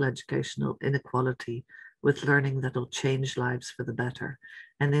tackle educational inequality with learning that'll change lives for the better.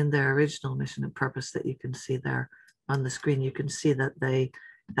 And in their original mission and purpose that you can see there on the screen, you can see that they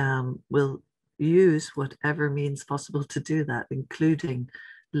will use whatever means possible to do that, including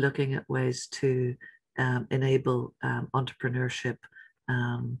looking at ways to enable entrepreneurship,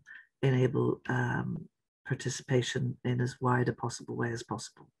 enable participation in as wide a possible way as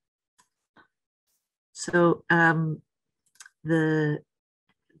possible. So the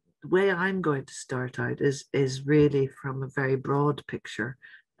way I'm going to start out is really from a very broad picture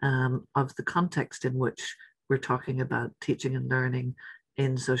of the context in which we're talking about teaching and learning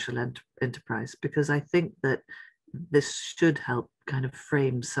in social enterprise, because I think that this should help kind of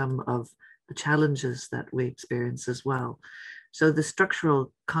frame some of the challenges that we experience as well. So the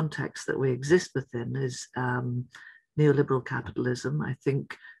structural context that we exist within is neoliberal capitalism. I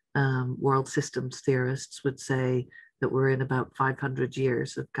think world systems theorists would say that we're in about 500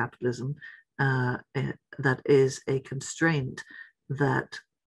 years of capitalism. That is a constraint that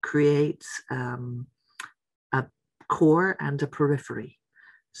creates a core and a periphery.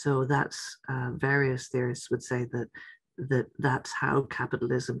 So that's various theorists would say that's how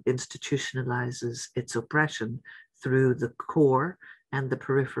capitalism institutionalizes its oppression, through the core and the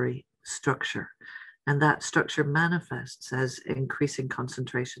periphery structure. And that structure manifests as increasing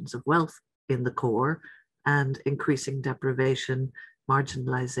concentrations of wealth in the core, and increasing deprivation,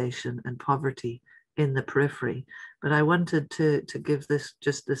 marginalization, and poverty in the periphery. But I wanted to give this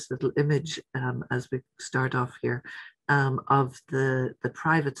little image as we start off here of the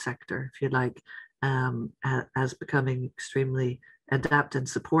private sector, if you like, as becoming extremely adept and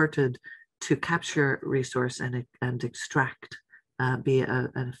supported to capture resource and extract, be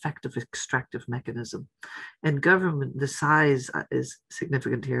an effective extractive mechanism. In government, the size is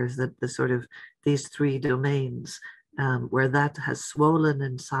significant here, is that the sort of these three domains where that has swollen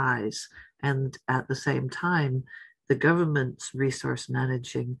in size, and at the same time, the government's resource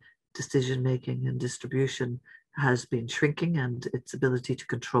managing, decision making, and distribution has been shrinking, and its ability to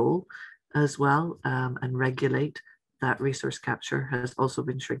control as well and regulate that resource capture has also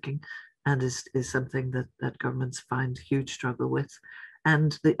been shrinking, and is something that governments find huge struggle with.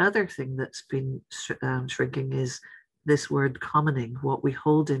 And the other thing that's been shrinking is this word commoning, what we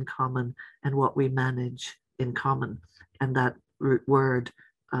hold in common and what we manage in common, and that root word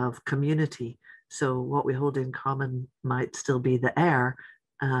of community. So what we hold in common might still be the air,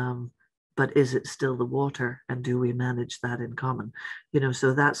 but is it still the water, and do we manage that in common?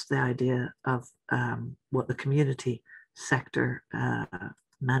 So that's the idea of what the community sector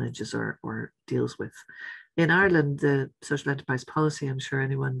manages or deals with. In Ireland, the social enterprise policy, I'm sure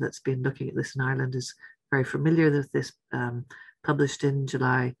anyone that's been looking at this in Ireland is very familiar with this, published in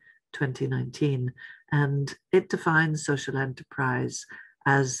July 2019, and it defines social enterprise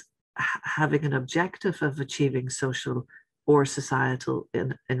as having an objective of achieving social or societal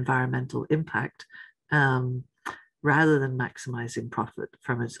environmental impact, rather than maximizing profit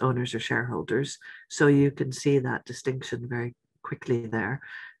from its owners or shareholders. So you can see that distinction very quickly there.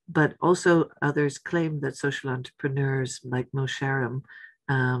 But also others claim that social entrepreneurs like Mo Sharam,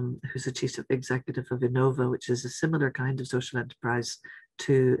 who's the chief executive of Innova, which is a similar kind of social enterprise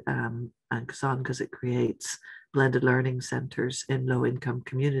to Ankasan, because it creates blended learning centers in low-income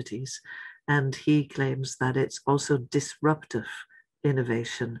communities. And he claims that it's also disruptive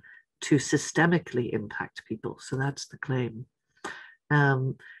innovation to systemically impact people. So that's the claim.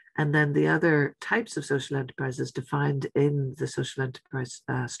 And then the other types of social enterprises defined in the social enterprise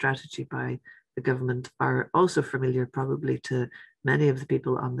strategy by the government are also familiar probably to many of the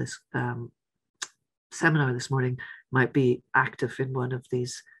people on this seminar this morning, might be active in one of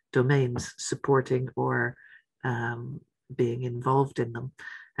these domains, supporting or being involved in them.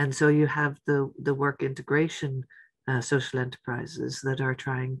 And so you have the work integration social enterprises that are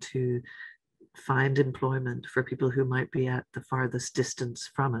trying to find employment for people who might be at the farthest distance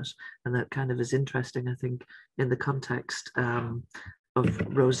from it. And that kind of is interesting, I think, in the context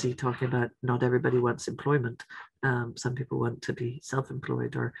of Rosie talking about not everybody wants employment. Some people want to be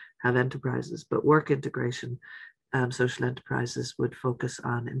self-employed or have enterprises, but work integration social enterprises would focus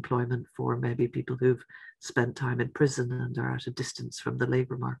on employment for maybe people who've spent time in prison and are at a distance from the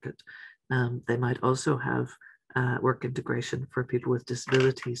labor market. They might also have work integration for people with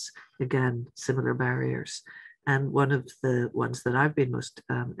disabilities, again, similar barriers. And one of the ones that I've been most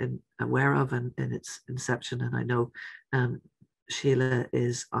aware of in its inception, and I know Sheila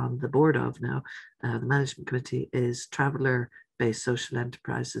is on the board of now, the management committee, is traveller-based social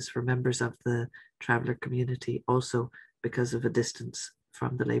enterprises for members of the traveller community, also because of a distance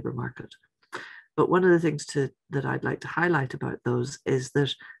from the labour market. But one of the things that I'd like to highlight about those is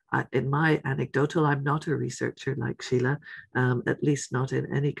that in my anecdotal, I'm not a researcher like Sheila, at least not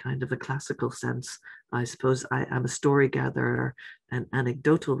in any kind of a classical sense. I suppose I am a story gatherer, an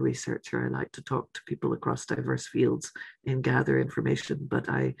anecdotal researcher. I like to talk to people across diverse fields and gather information, but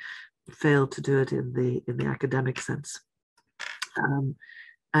I fail to do it in the academic sense.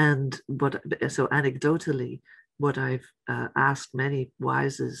 So anecdotally, what I've asked many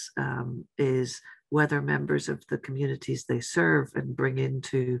WISEs is whether members of the communities they serve and bring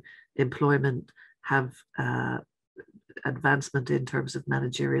into employment have advancement in terms of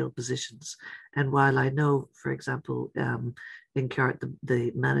managerial positions. And while I know, for example, in Carrick,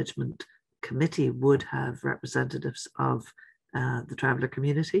 the management committee would have representatives of the traveller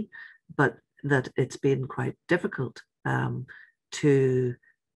community, but that it's been quite difficult to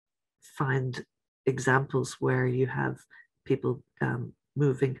find examples where you have people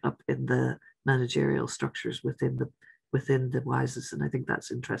moving up in the managerial structures within the WISEs, and I think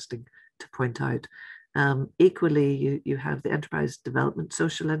that's interesting to point out. Equally, you have the enterprise development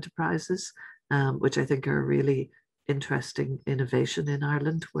social enterprises, which I think are a really interesting innovation in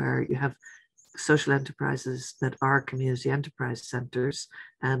Ireland, where you have social enterprises that are community enterprise centres.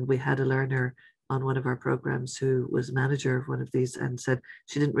 And we had a learner on one of our programs who was manager of one of these and said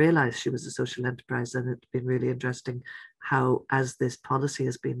she didn't realize she was a social enterprise, and it's been really interesting how, as this policy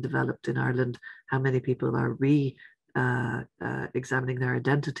has been developed in Ireland, how many people are examining their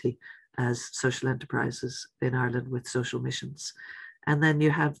identity as social enterprises in Ireland with social missions. And then you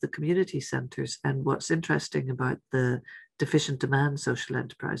have the community centres. And what's interesting about the deficient demand social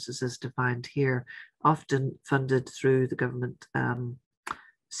enterprises as defined here, often funded through the government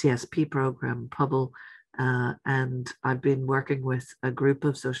CSP program, PUBL. And I've been working with a group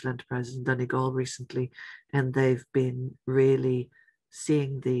of social enterprises in Donegal recently, and they've been really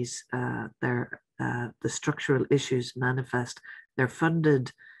seeing these, the structural issues manifest. They're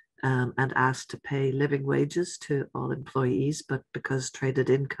funded and asked to pay living wages to all employees, but because traded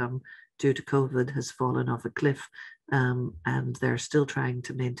income due to COVID has fallen off a cliff, and they're still trying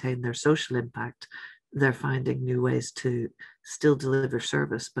to maintain their social impact, they're finding new ways to still deliver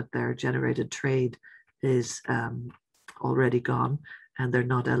service, but their generated trade is already gone, and they're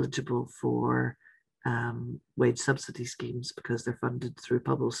not eligible for wage subsidy schemes because they're funded through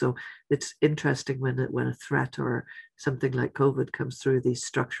PUBL. So it's interesting when a threat or something like COVID comes through, these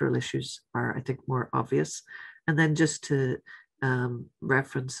structural issues are, I think, more obvious. And then just to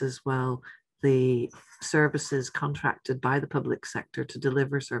reference as well, the services contracted by the public sector to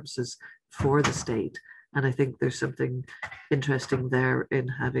deliver services for the state. And I think there's something interesting there in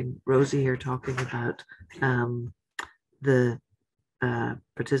having Rosie here talking about the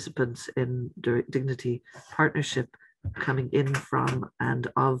participants in Dignity Partnership coming in from and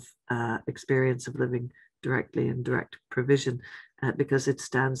of experience of living directly in direct provision, because it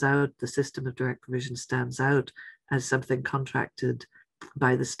stands out, the system of direct provision stands out as something contracted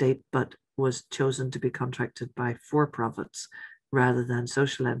by the state, but was chosen to be contracted by for-profits rather than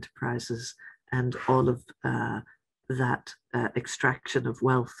social enterprises, and all of that extraction of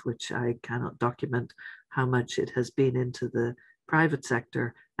wealth, which I cannot document how much it has been into the private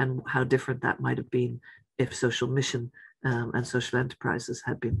sector, and how different that might have been if social mission and social enterprises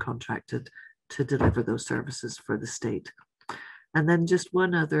had been contracted to deliver those services for the state. And then just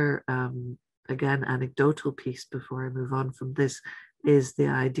one other, again, anecdotal piece before I move on from this, is the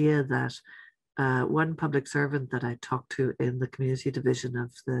idea that one public servant that I talked to in the community division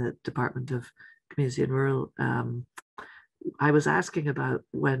of the Department of Community and Rural, I was asking about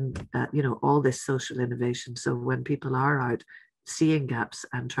when, all this social innovation. So when people are out seeing gaps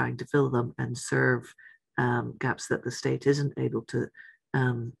and trying to fill them and serve gaps that the state isn't able to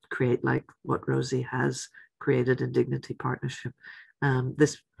create, like what Rosie has created in Dignity Partnership.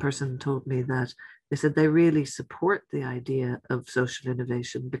 This person told me that they said they really support the idea of social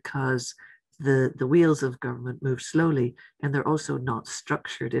innovation because the wheels of government move slowly, and they're also not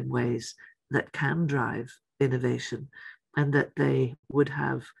structured in ways that can drive innovation, and that they would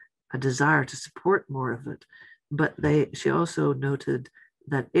have a desire to support more of it. But she also noted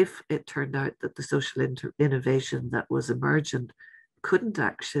that if it turned out that the social innovation that was emergent couldn't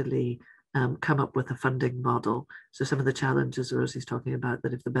actually come up with a funding model, so some of the challenges Rosie's talking about,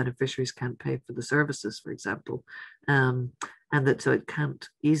 that if the beneficiaries can't pay for the services, for example, and that so it can't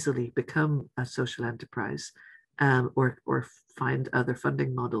easily become a social enterprise or find other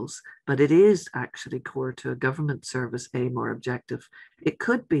funding models, but it is actually core to a government service aim or objective, it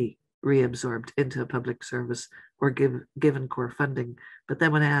could be reabsorbed into a public service or given core funding. But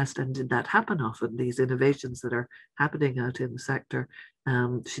then when I asked, and did that happen often, these innovations that are happening out in the sector,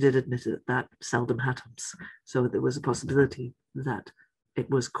 she did admit that seldom happens. So there was a possibility that it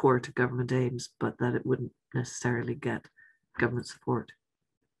was core to government aims, but that it wouldn't necessarily get government support.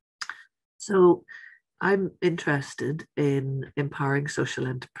 So I'm interested in empowering social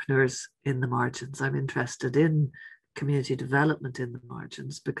entrepreneurs in the margins. I'm interested in community development in the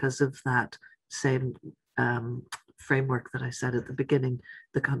margins because of that same framework that I said at the beginning,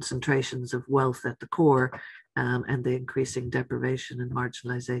 the concentrations of wealth at the core and the increasing deprivation and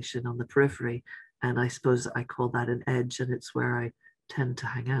marginalization on the periphery. And I suppose I call that an edge, and it's where I tend to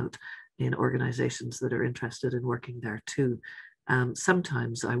hang out in organizations that are interested in working there too.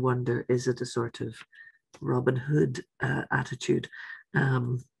 Sometimes I wonder, is it a sort of Robin Hood attitude?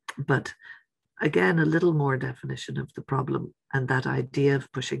 But again, a little more definition of the problem and that idea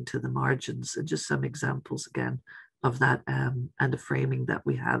of pushing to the margins, and just some examples again of that and a framing that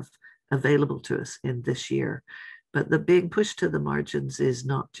we have available to us in this year. But the being pushed to the margins is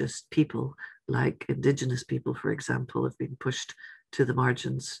not just people, like Indigenous people, for example, have been pushed to the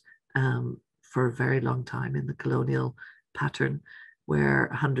margins for a very long time in the colonial pattern, where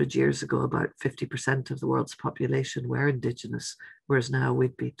 100 years ago, about 50% of the world's population were Indigenous, whereas now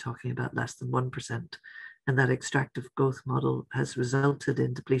we'd be talking about less than 1%. And that extractive growth model has resulted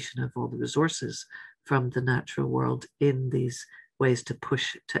in depletion of all the resources from the natural world in these ways to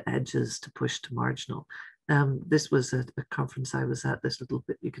push to edges, to push to marginal. this was a conference I was at. This little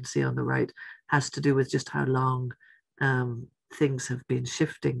bit you can see on the right has to do with just how long things have been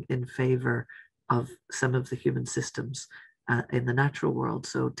shifting in favor of some of the human systems in the natural world.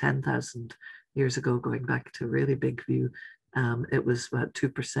 So 10,000 years ago, going back to a really big view, it was about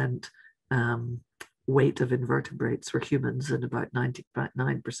 2% weight of invertebrates were humans, and about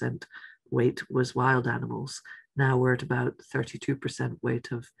 99% weight was wild animals. Now we're at about 32%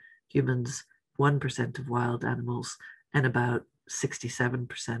 weight of humans, 1% of wild animals, and about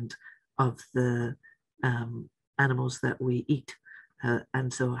 67% of the animals that we eat.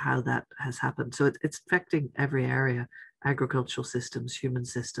 And so how that has happened. So it's affecting every area, agricultural systems, human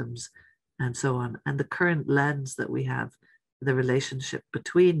systems, and so on. And the current lens that we have, the relationship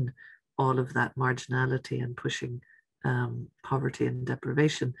between all of that marginality and pushing poverty and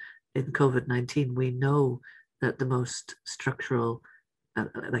deprivation in COVID-19, we know that the most structural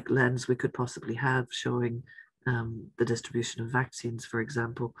like lens we could possibly have, showing the distribution of vaccines, for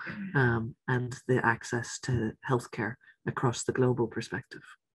example, and the access to healthcare across the global perspective.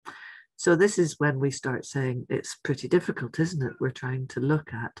 So this is when we start saying it's pretty difficult, isn't it? We're trying to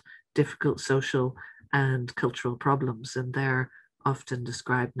look at difficult social and cultural problems, and they're often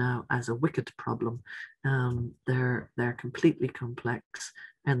described now as a wicked problem. They're completely complex,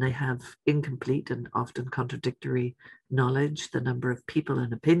 and they have incomplete and often contradictory knowledge. The number of people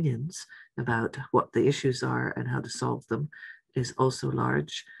and opinions about what the issues are and how to solve them is also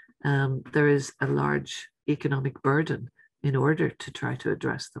large. There is a large economic burden in order to try to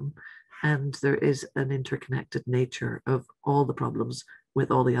address them. And there is an interconnected nature of all the problems with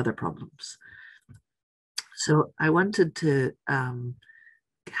all the other problems. So I wanted to,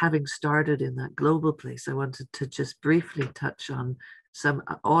 having started in that global place, I wanted to just briefly touch on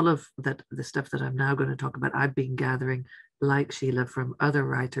all of that, the stuff that I'm now going to talk about. I've been gathering, like Sheila, from other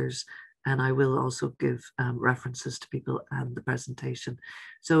writers, and I will also give references to people and the presentation.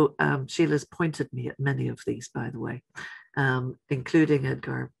 So Sheila's pointed me at many of these, by the way, including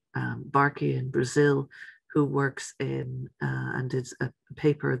Edgar Barkey in Brazil, who works in and did a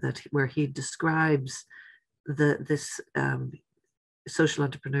paper where he describes this social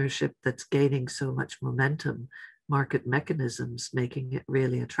entrepreneurship that's gaining so much momentum, market mechanisms making it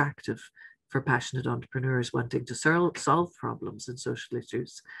really attractive for passionate entrepreneurs wanting to solve problems and social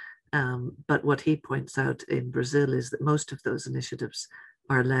issues. But what he points out in Brazil is that most of those initiatives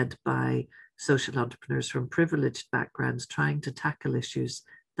are led by social entrepreneurs from privileged backgrounds trying to tackle issues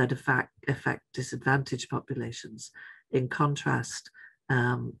that affect disadvantaged populations. In contrast,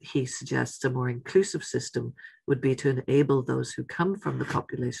 he suggests a more inclusive system would be to enable those who come from the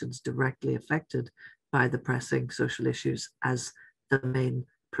populations directly affected by the pressing social issues as the main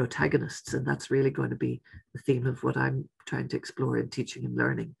protagonists. And that's really going to be the theme of what I'm trying to explore in teaching and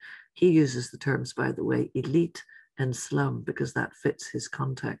learning. He uses the terms, by the way, elite and slum, because that fits his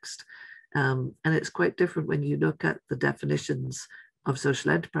context. And it's quite different when you look at the definitions of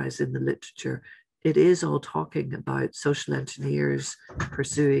social enterprise in the literature. It is all talking about social engineers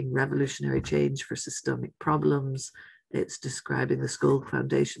pursuing revolutionary change for systemic problems. It's describing, the Skoll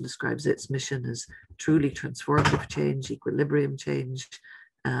Foundation describes its mission as truly transformative change, equilibrium change,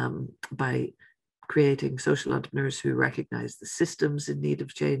 by creating social entrepreneurs who recognize the systems in need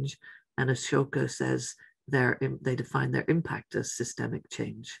of change. And Ashoka says they define their impact as systemic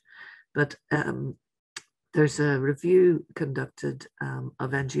change. But there's a review conducted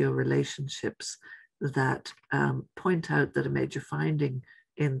of NGO relationships that point out that a major finding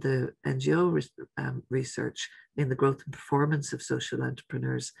in the NGO research in the growth and performance of social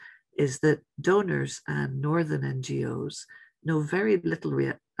entrepreneurs is that donors and northern NGOs know very little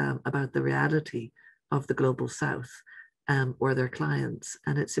about the reality of the global south or their clients.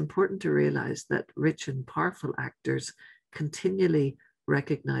 And it's important to realize that rich and powerful actors continually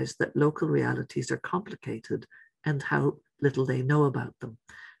recognize that local realities are complicated and how little they know about them.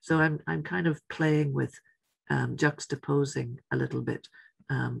 So I'm kind of playing with juxtaposing a little bit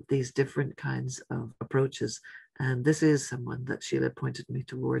these different kinds of approaches. And this is someone that Sheila pointed me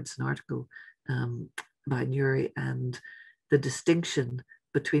towards, an article by Nuri, and the distinction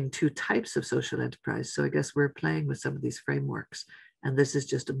between two types of social enterprise. So I guess we're playing with some of these frameworks, and this is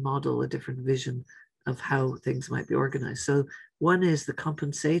just a model, a different vision of how things might be organized. So one is the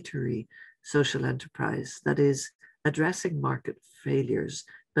compensatory social enterprise, that is addressing market failures,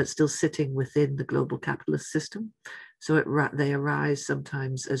 but still sitting within the global capitalist system. So they arise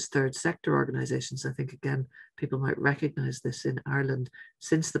sometimes as third sector organizations. I think, again, people might recognize this in Ireland.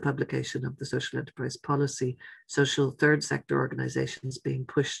 Since the publication of the social enterprise policy, social third sector organizations being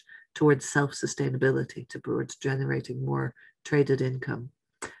pushed towards self-sustainability, towards generating more traded income.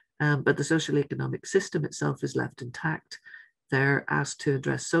 but the social economic system itself is left intact. They're asked to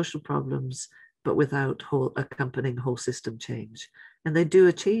address social problems, but without accompanying whole system change. And they do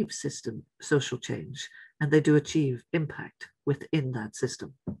achieve social change, and they do achieve impact within that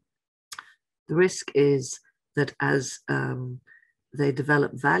system. The risk is that as they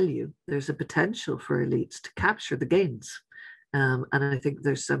develop value, there's a potential for elites to capture the gains. And I think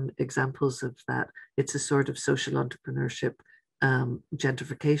there's some examples of that. It's a sort of social entrepreneurship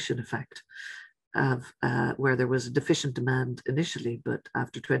gentrification effect of where there was a deficient demand initially, but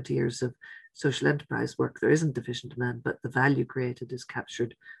after 20 years of social enterprise work, there isn't deficient demand, but the value created is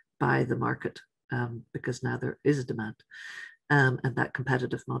captured by the market because now there is a demand. And that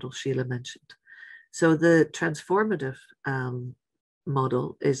competitive model Sheila mentioned. So the transformative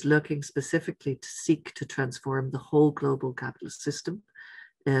model is looking specifically to seek to transform the whole global capitalist system.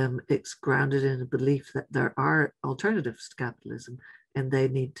 It's grounded in a belief that there are alternatives to capitalism, and they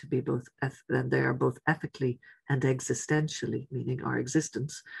need to be both, and they are both ethically and existentially, meaning our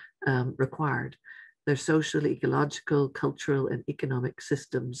existence, required. Their social, ecological, cultural, and economic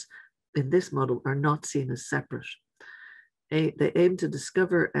systems in this model are not seen as separate. They aim to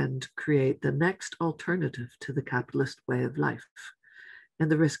discover and create the next alternative to the capitalist way of life. And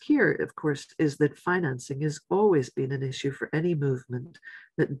the risk here, of course, is that financing has always been an issue for any movement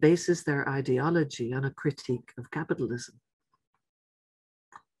that bases their ideology on a critique of capitalism.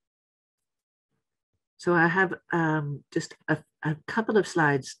 So I have just a couple of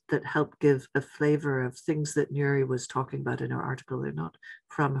slides that help give a flavor of things that Nuri was talking about in her article. They're not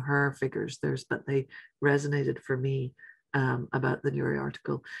from her figures, but they resonated for me about the Nuri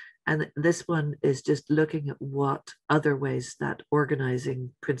article. And this one is just looking at what other ways that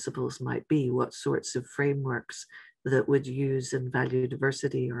organizing principles might be, what sorts of frameworks that would use and value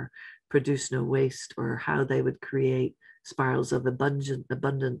diversity or produce no waste, or how they would create spirals of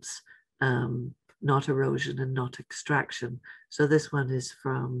abundance, not erosion and not extraction. So this one is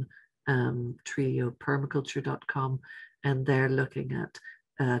from triopermaculture.com, and they're looking at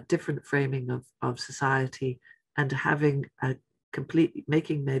different framing of society and having a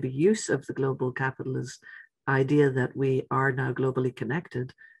making maybe use of the global capitalist idea that we are now globally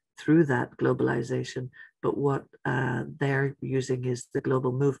connected through that globalization. But what they're using is the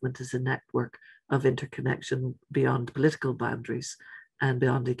global movement as a network of interconnection beyond political boundaries and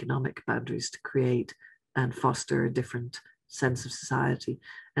beyond economic boundaries to create and foster a different sense of society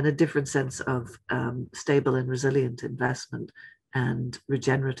and a different sense of stable and resilient investment and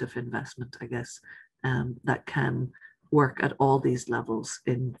regenerative investment, I guess, that can work at all these levels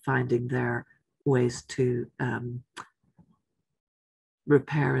in finding their ways to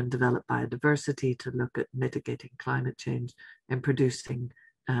repair and develop biodiversity, to look at mitigating climate change and producing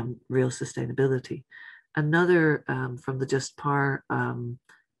real sustainability. Another from the Just Par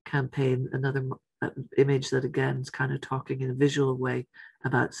campaign, another image that again is kind of talking in a visual way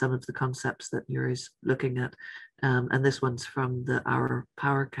about some of the concepts that Nuri's looking at. And this one's from the Our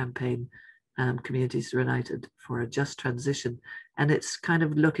Power campaign, Communities United for a Just Transition. And it's kind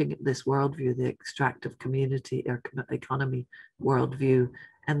of looking at this worldview, the extractive community or economy worldview,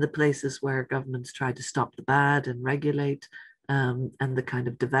 and the places where governments try to stop the bad and regulate, and the kind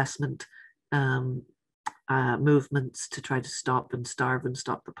of divestment movements to try to stop and starve and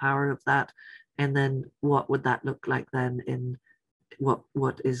stop the power of that. And then what would that look like then in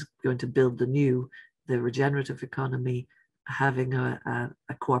what is going to build the new, the regenerative economy, having a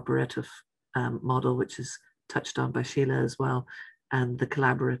cooperative model, which is touched on by Sheila as well, and the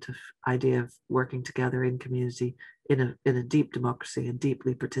collaborative idea of working together in community in a deep democracy and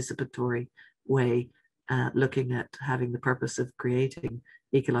deeply participatory way, looking at having the purpose of creating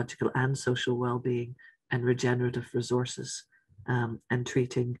ecological and social well-being and regenerative resources, and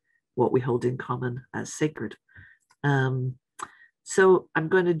treating what we hold in common as sacred. So I'm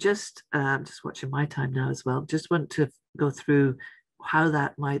going to just watching my time now as well, just want to go through how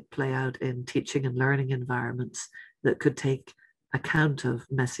that might play out in teaching and learning environments that could take account of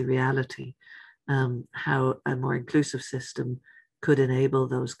messy reality, how a more inclusive system could enable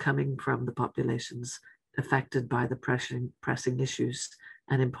those coming from the populations affected by the pressing issues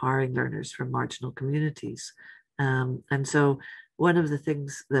and empowering learners from marginal communities. And so one of the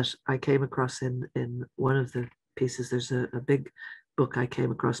things that I came across in one of the pieces, there's a big book I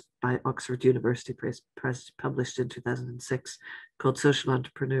came across by Oxford University Press published in 2006 called Social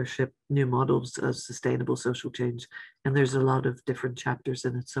Entrepreneurship, New Models of Sustainable Social Change. And there's a lot of different chapters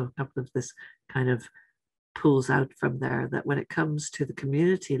in it. So a couple of this kind of pulls out from there that when it comes to the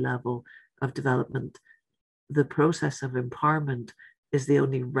community level of development, the process of empowerment is the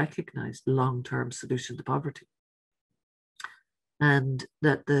only recognized long-term solution to poverty. and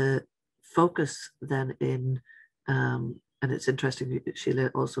that the focus then in, and it's interesting,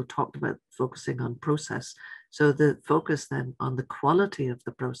 Sheila also talked about focusing on process. So the focus then on the quality of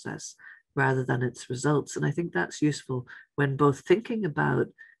the process rather than its results. And I think that's useful when both thinking about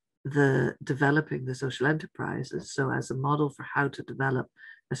the developing the social enterprises. So as a model for how to develop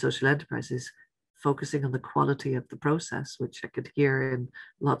a social enterprise is focusing on the quality of the process, which I could hear in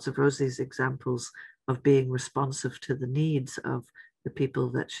lots of Rosie's examples of being responsive to the needs of the people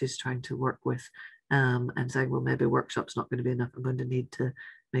that she's trying to work with, and saying, well, maybe a workshop's not going to be enough. I'm going to need to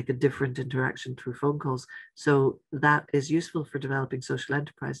make a different interaction through phone calls. So that is useful for developing social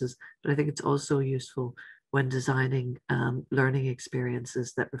enterprises, but I think it's also useful when designing learning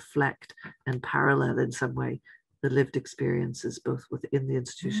experiences that reflect and parallel in some way the lived experiences both within the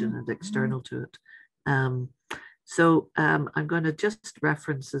institution and external to it. I'm going to just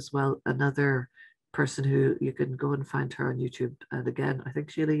reference as well another person who you can go and find her on YouTube. And again, I think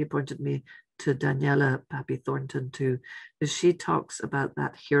Sheila, you pointed me to Daniela Pappy Thornton too, is she talks about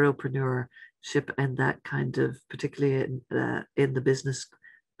that heropreneurship and that kind of, particularly in the business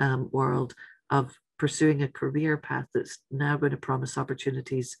world, of pursuing a career path that's now going to promise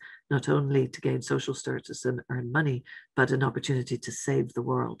opportunities not only to gain social status and earn money, but an opportunity to save the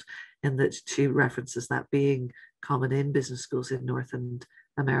world. And that she references that being common in business schools in North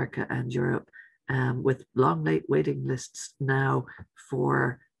America and Europe, with long waiting lists now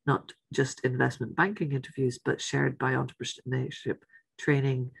for not just investment banking interviews, but shared by entrepreneurship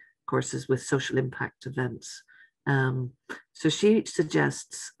training courses with social impact events. So she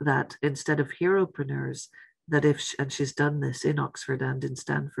suggests that instead of heropreneurs, that and she's done this in Oxford and in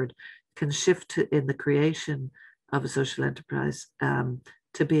Stanford, can shift in the creation of a social enterprise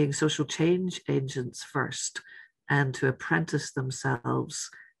to being social change agents first, and to apprentice themselves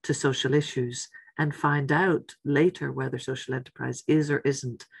to social issues and find out later whether social enterprise is or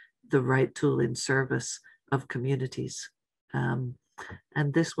isn't the right tool in service of communities.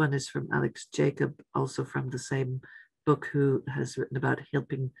 And this one is from Alex Jacob, also from the same book, who has written about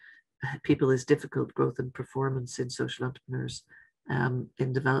helping people is difficult, growth and performance in social entrepreneurs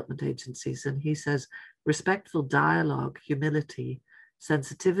in development agencies. And he says, respectful dialogue, humility,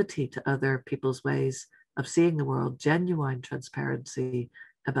 sensitivity to other people's ways of seeing the world, genuine transparency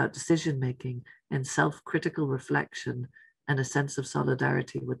about decision-making, and self-critical reflection, and a sense of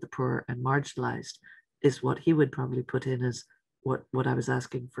solidarity with the poor and marginalized is what he would probably put in as what I was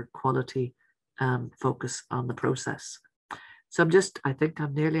asking for, quality focus on the process. So I think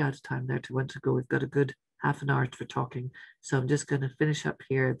I'm nearly out of time there to when to go. We've got a good half an hour for talking. So I'm just going to finish up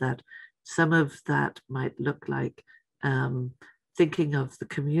here that some of that might look like thinking of the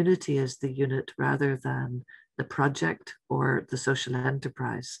community as the unit rather than the project or the social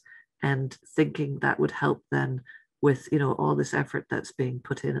enterprise, and thinking that would help then with, you know, all this effort that's being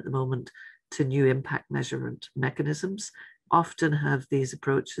put in at the moment to new impact measurement mechanisms, often have these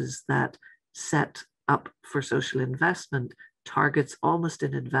approaches that set up for social investment targets almost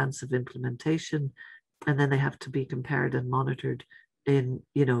in advance of implementation, and then they have to be compared and monitored in,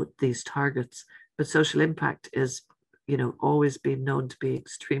 you know, these targets. But social impact is, you know, always been known to be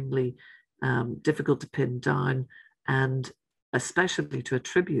extremely difficult to pin down, and especially to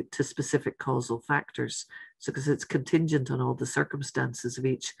attribute to specific causal factors. So because it's contingent on all the circumstances of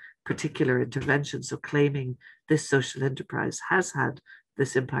each particular intervention. So claiming this social enterprise has had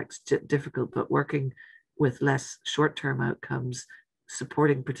this impact is difficult, but working with less short-term outcomes,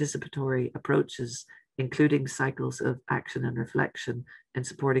 supporting participatory approaches, including cycles of action and reflection, and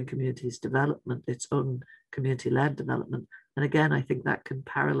supporting communities' development, its own community-led development. And again, I think that can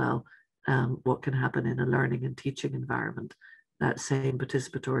parallel what can happen in a learning and teaching environment, that same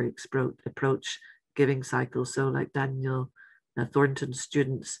participatory approach, giving cycles. So like Daniel Thornton's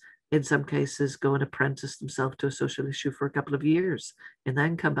students, in some cases, go and apprentice themselves to a social issue for a couple of years, and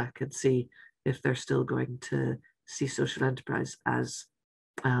then come back and see if they're still going to see social enterprise as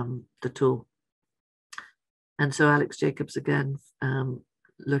the tool. And so Alex Jacobs, again,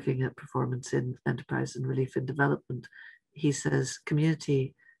 looking at performance in enterprise and relief in development, he says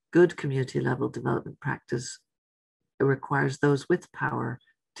good community level development practice requires those with power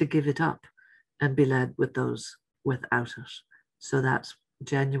to give it up and be led with those without it. So that's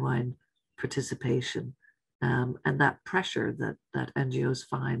genuine participation, and that pressure that NGOs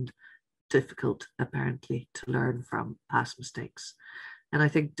find difficult, apparently, to learn from past mistakes. And I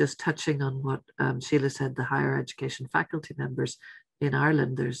think just touching on what Sheila said, the higher education faculty members in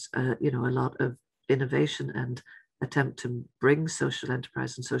Ireland, there's you know, a lot of innovation and attempt to bring social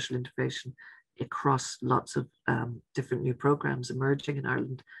enterprise and social innovation across lots of different new programs emerging in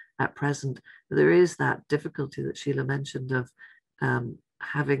Ireland at present. There is that difficulty that Sheila mentioned of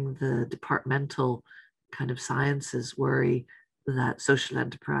having the departmental kind of sciences worry that social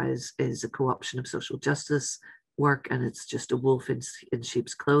enterprise is a co-option of social justice work and it's just a wolf in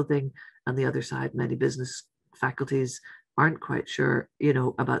sheep's clothing. On the other side, many business faculties aren't quite sure,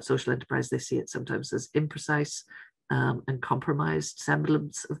 about social enterprise. They see it sometimes as imprecise and compromised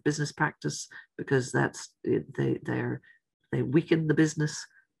semblance of business practice, because they weaken the business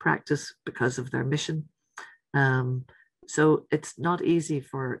practice because of their mission. So it's not easy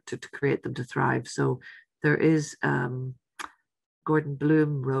to create them to thrive. So there is, Gordon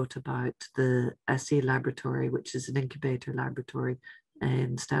Bloom wrote about the SE laboratory, which is an incubator laboratory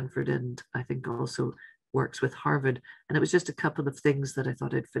in Stanford, and I think also works with Harvard. And it was just a couple of things that I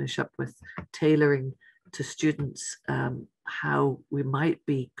thought I'd finish up with, tailoring to students how we might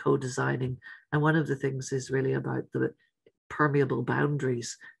be co-designing. And one of the things is really about the permeable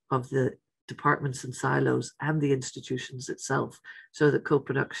boundaries of the departments and silos and the institutions itself, so that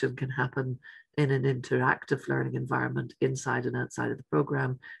co-production can happen in an interactive learning environment inside and outside of the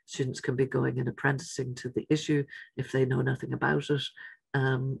program. Students can be going and apprenticing to the issue if they know nothing about it.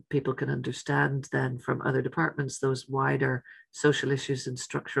 People can understand then from other departments those wider social issues and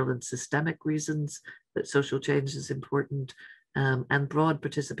structural and systemic reasons that social change is important, and broad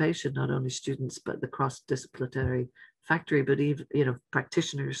participation, not only students, but the cross-disciplinary factory, but even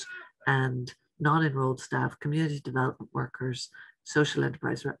practitioners and non-enrolled staff, community development workers, social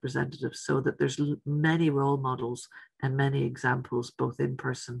enterprise representatives, so that there's many role models and many examples, both in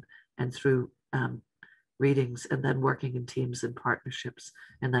person and through readings, and then working in teams and partnerships,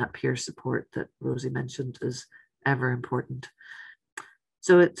 and that peer support that Rosie mentioned is ever important.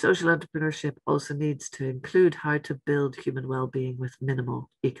 So social entrepreneurship also needs to include how to build human well-being with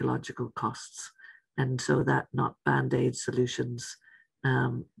minimal ecological costs. And so that not band-aid solutions,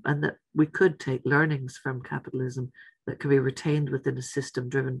 and that we could take learnings from capitalism that can be retained within a system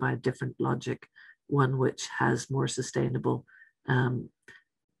driven by a different logic, one which has more sustainable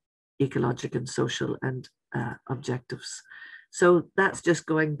ecologic and social and objectives. So that's just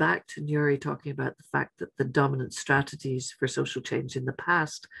going back to Nuri talking about the fact that the dominant strategies for social change in the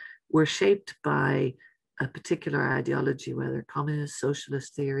past were shaped by a particular ideology, whether communist,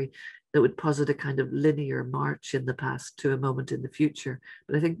 socialist theory, that would posit a kind of linear march in the past to a moment in the future.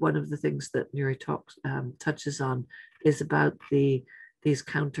 But I think one of the things that Nuri touches on is about these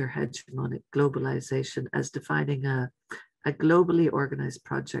counter-hegemonic globalization as defining a globally organized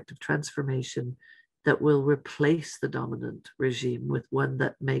project of transformation that will replace the dominant regime with one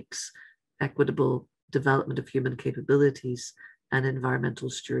that makes equitable development of human capabilities and environmental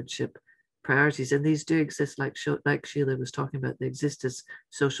stewardship priorities. And these do exist, like Sheila was talking about, they exist as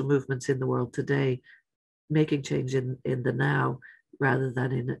social movements in the world today, making change in the now rather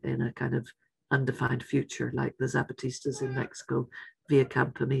than in a kind of undefined future, like the Zapatistas in Mexico, Via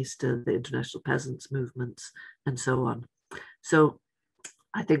Campamista, the International Peasants Movements, and so on. So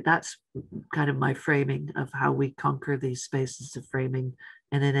I think that's kind of my framing of how we conquer these spaces of framing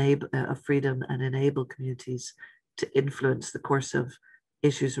and enable freedom and enable communities to influence the course of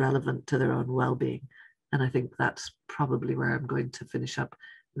issues relevant to their own well-being. And I think that's probably where I'm going to finish up,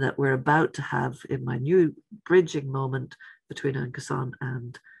 that we're about to have in my new bridging moment between Ankasan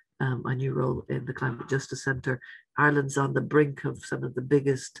and my new role in the Climate Justice Centre. Ireland's on the brink of some of the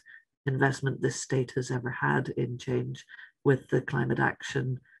biggest investment this state has ever had in change, with the climate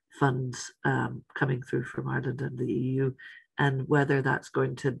action funds coming through from Ireland and the EU, and whether that's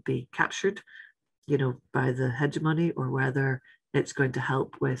going to be captured, by the hegemony, or whether it's going to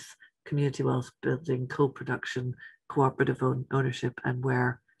help with community wealth building, co-production, cooperative ownership, and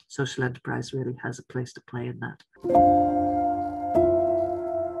where social enterprise really has a place to play in that.